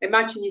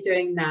 Imagine you're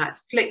doing that.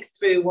 Flick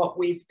through what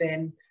we've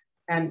been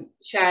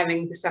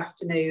sharing this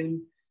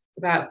afternoon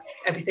about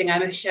everything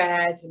Emma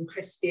shared, and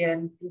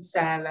Crispian and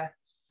Sarah,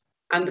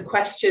 and the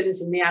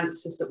questions and the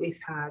answers that we've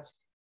had.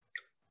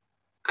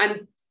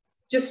 And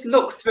just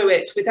look through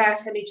it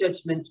without any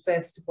judgment,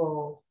 first of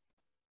all.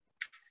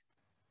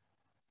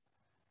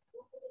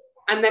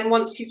 And then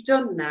once you've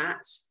done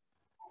that,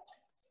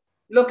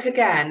 look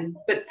again,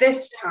 but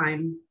this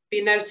time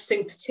be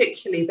noticing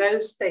particularly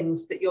those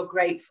things that you're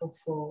grateful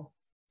for.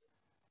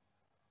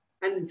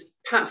 And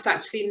perhaps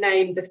actually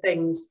name the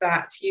things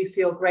that you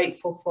feel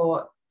grateful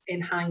for in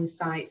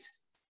hindsight,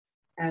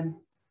 that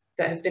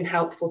have been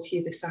helpful to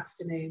you this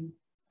afternoon.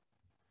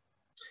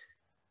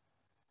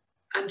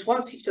 And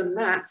once you've done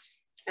that,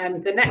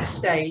 the next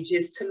stage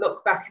is to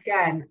look back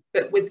again,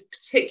 but with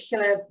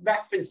particular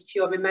reference to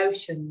your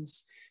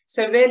emotions.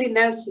 So really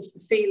notice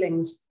the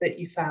feelings that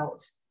you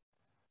felt.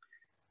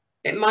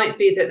 It might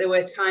be that there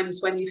were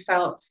times when you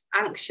felt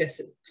anxious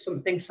at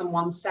something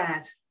someone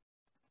said.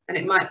 And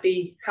it might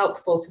be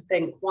helpful to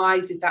think, why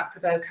did that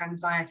provoke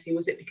anxiety?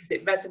 Was it because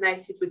it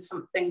resonated with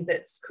something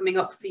that's coming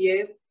up for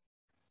you?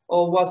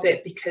 Or was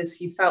it because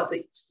you felt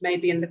that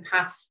maybe in the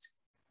past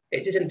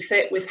it didn't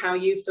fit with how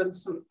you've done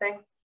something?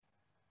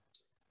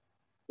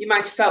 You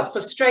might have felt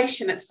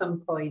frustration at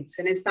some point.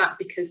 And is that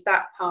because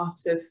that part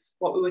of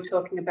what we were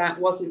talking about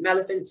wasn't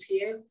relevant to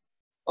you?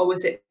 Or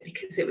was it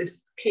because it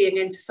was keying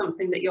into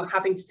something that you're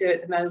having to do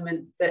at the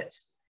moment that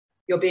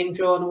you're being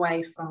drawn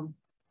away from?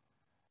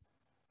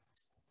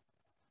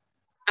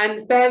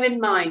 And bear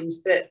in mind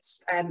that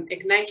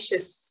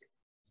Ignatius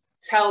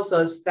tells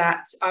us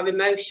that our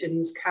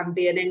emotions can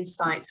be an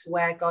insight to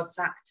where God's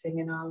acting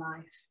in our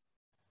life.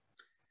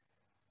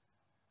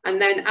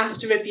 And then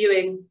after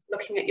reviewing,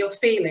 looking at your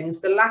feelings,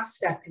 the last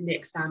step in the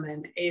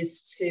examen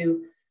is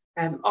to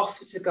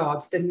offer to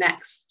God the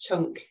next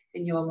chunk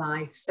in your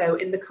life. So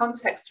in the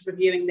context of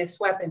reviewing this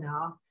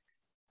webinar,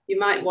 you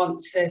might want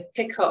to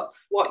pick up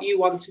what you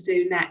want to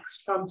do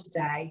next from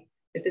today.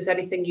 If there's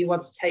anything you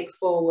want to take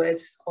forward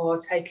or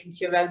take into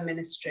your own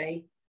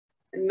ministry,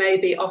 and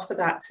maybe offer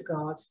that to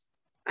God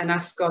and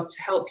ask God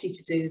to help you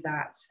to do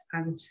that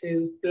and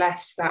to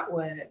bless that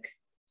work.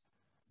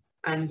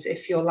 And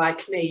if you're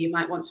like me, you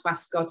might want to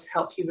ask God to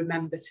help you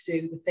remember to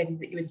do the thing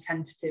that you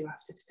intend to do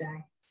after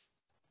today.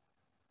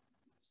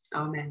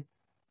 Amen.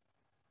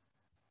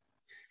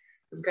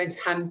 I'm going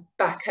to hand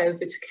back over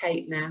to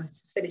Kate now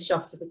to finish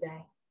off for the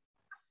day.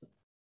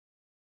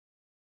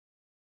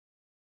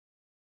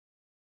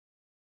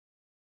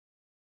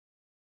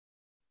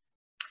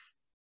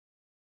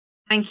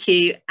 Thank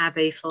you,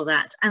 Abby, for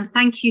that. And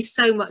thank you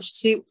so much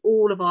to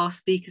all of our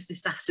speakers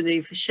this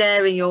afternoon for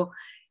sharing your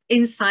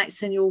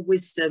insights and your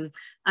wisdom.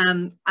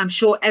 I'm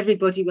sure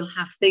everybody will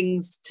have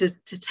things to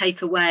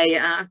take away.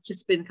 I've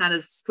just been kind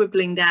of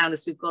scribbling down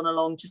as we've gone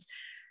along, just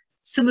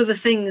some of the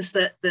things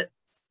that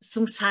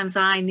sometimes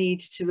I need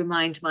to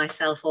remind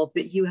myself of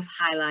that you have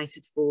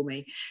highlighted for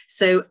me.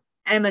 So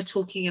Emma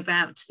talking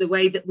about the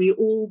way that we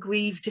all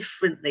grieve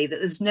differently, that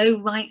there's no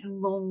right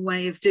and wrong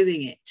way of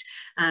doing it,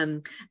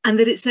 and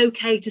that it's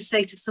okay to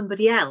say to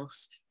somebody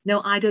else,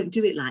 no, I don't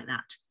do it like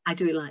that, I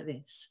do it like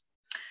this.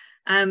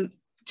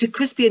 To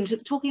Crispy,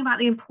 and talking about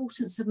the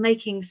importance of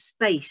making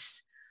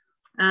space,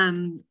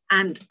 and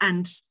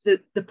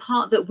the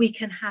part that we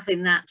can have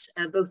in that,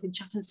 both in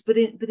chaplains but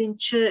in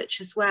church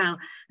as well.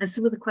 And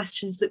some of the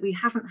questions that we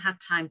haven't had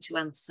time to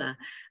answer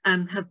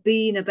have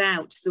been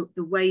about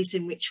the ways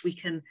in which we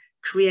can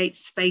create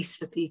space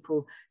for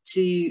people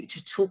to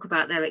talk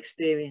about their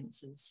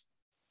experiences.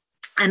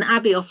 And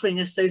Abby offering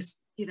us those,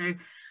 you know,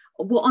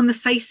 what on the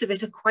face of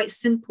it are quite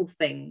simple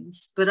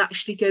things, but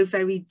actually go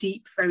very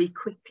deep very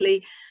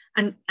quickly,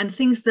 and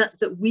things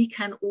that we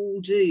can all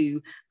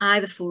do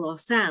either for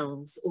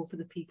ourselves or for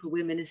the people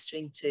we're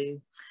ministering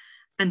to.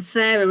 And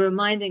Sarah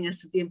reminding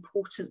us of the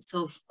importance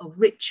of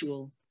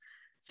ritual,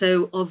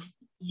 so of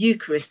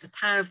Eucharist, the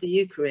power of the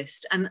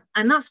Eucharist, and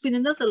that's been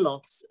another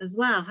loss as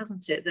well,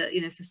 hasn't it, that,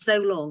 you know, for so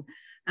long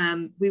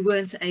we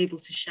weren't able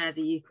to share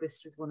the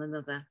Eucharist with one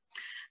another.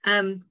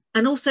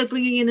 And also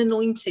bringing in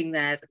anointing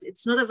there.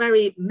 It's not a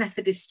very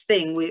Methodist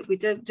thing. We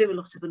don't do a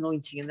lot of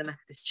anointing in the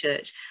Methodist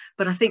Church,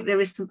 but I think there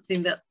is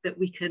something that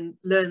we can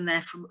learn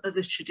there from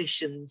other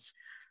traditions,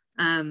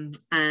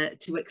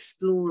 to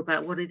explore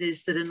about what it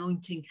is that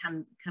anointing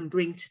can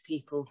bring to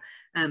people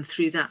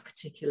through that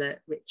particular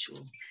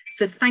ritual.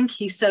 So thank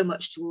you so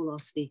much to all our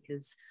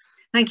speakers.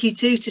 Thank you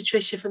too to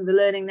Tricia from the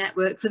Learning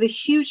Network for the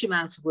huge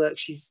amount of work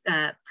she's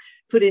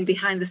put in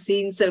behind the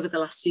scenes over the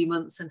last few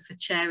months, and for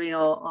chairing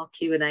our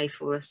Q&A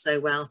for us so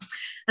well.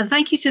 And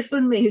thank you to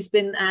Funmi, who's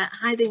been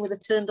hiding with a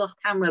turned off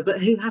camera,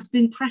 but who has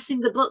been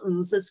pressing the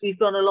buttons as we've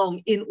gone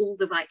along in all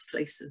the right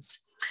places.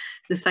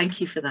 So thank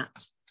you for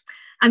that.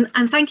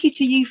 And thank you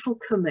to you for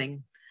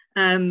coming.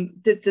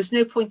 There's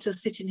no point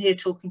us sitting here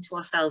talking to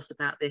ourselves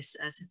about this.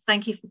 So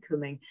thank you for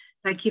coming.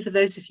 Thank you for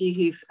those of you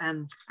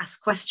who've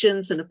asked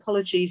questions, and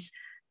apologies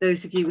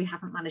those of you we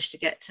haven't managed to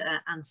get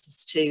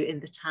answers to in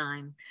the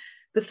time.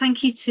 But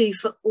thank you too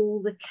for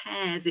all the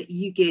care that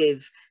you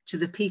give to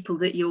the people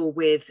that you're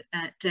with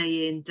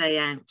day in, day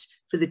out,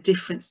 for the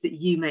difference that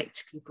you make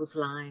to people's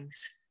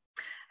lives.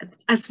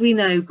 As we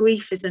know,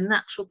 grief is a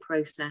natural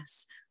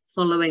process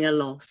following a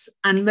loss,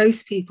 and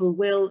most people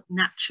will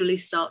naturally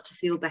start to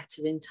feel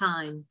better in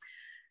time.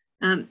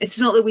 It's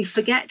not that we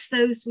forget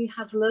those we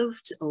have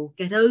loved or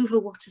get over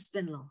what has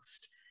been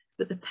lost,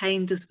 but the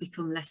pain does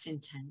become less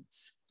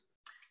intense.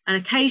 And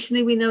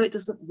occasionally we know it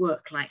doesn't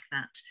work like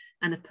that,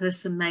 and a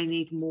person may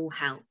need more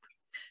help.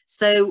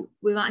 So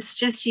we might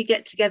suggest you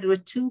get together a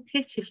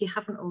toolkit if you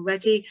haven't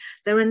already.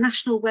 There are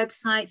national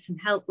websites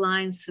and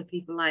helplines for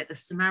people like the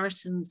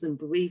Samaritans and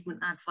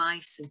bereavement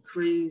advice and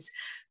Cruise,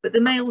 but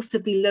there may also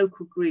be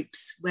local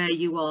groups where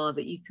you are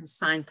that you can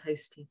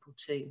signpost people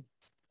to.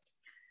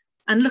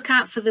 And look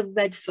out for the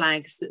red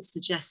flags that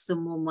suggest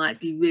someone might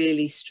be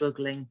really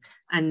struggling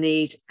and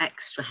need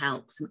extra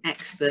help, some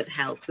expert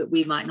help that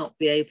we might not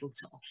be able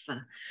to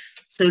offer.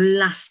 So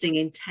lasting,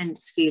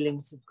 intense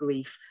feelings of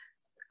grief,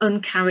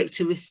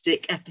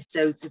 uncharacteristic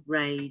episodes of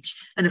rage.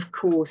 And of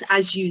course,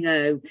 as you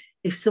know,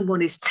 if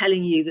someone is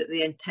telling you that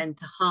they intend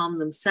to harm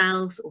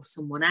themselves or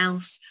someone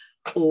else,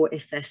 or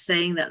if they're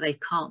saying that they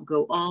can't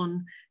go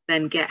on,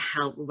 then get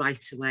help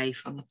right away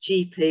from the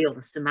GP or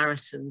the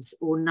Samaritans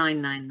or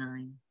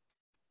 999.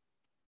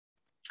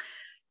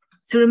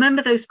 So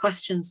remember those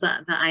questions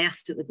that I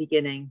asked at the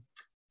beginning.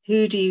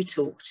 Who do you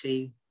talk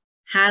to?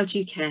 How do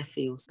you care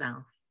for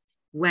yourself?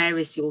 Where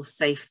is your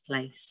safe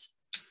place?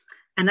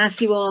 And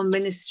as you are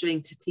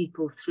ministering to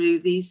people through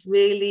these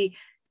really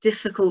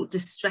difficult,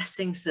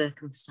 distressing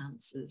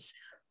circumstances,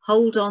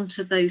 hold on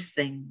to those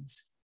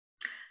things.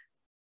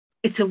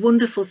 It's a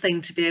wonderful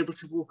thing to be able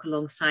to walk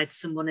alongside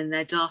someone in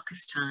their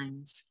darkest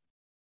times,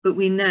 but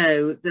we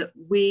know that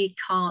we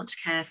can't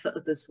care for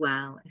others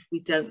well if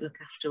we don't look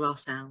after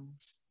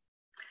ourselves.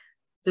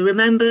 So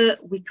remember,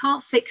 we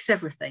can't fix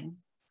everything,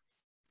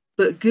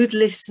 but good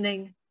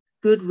listening,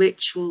 good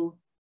ritual,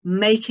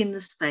 making the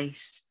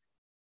space,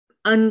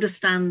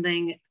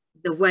 understanding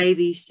the way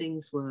these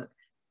things work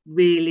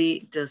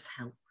really does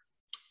help.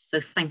 So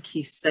thank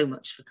you so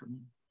much for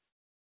coming.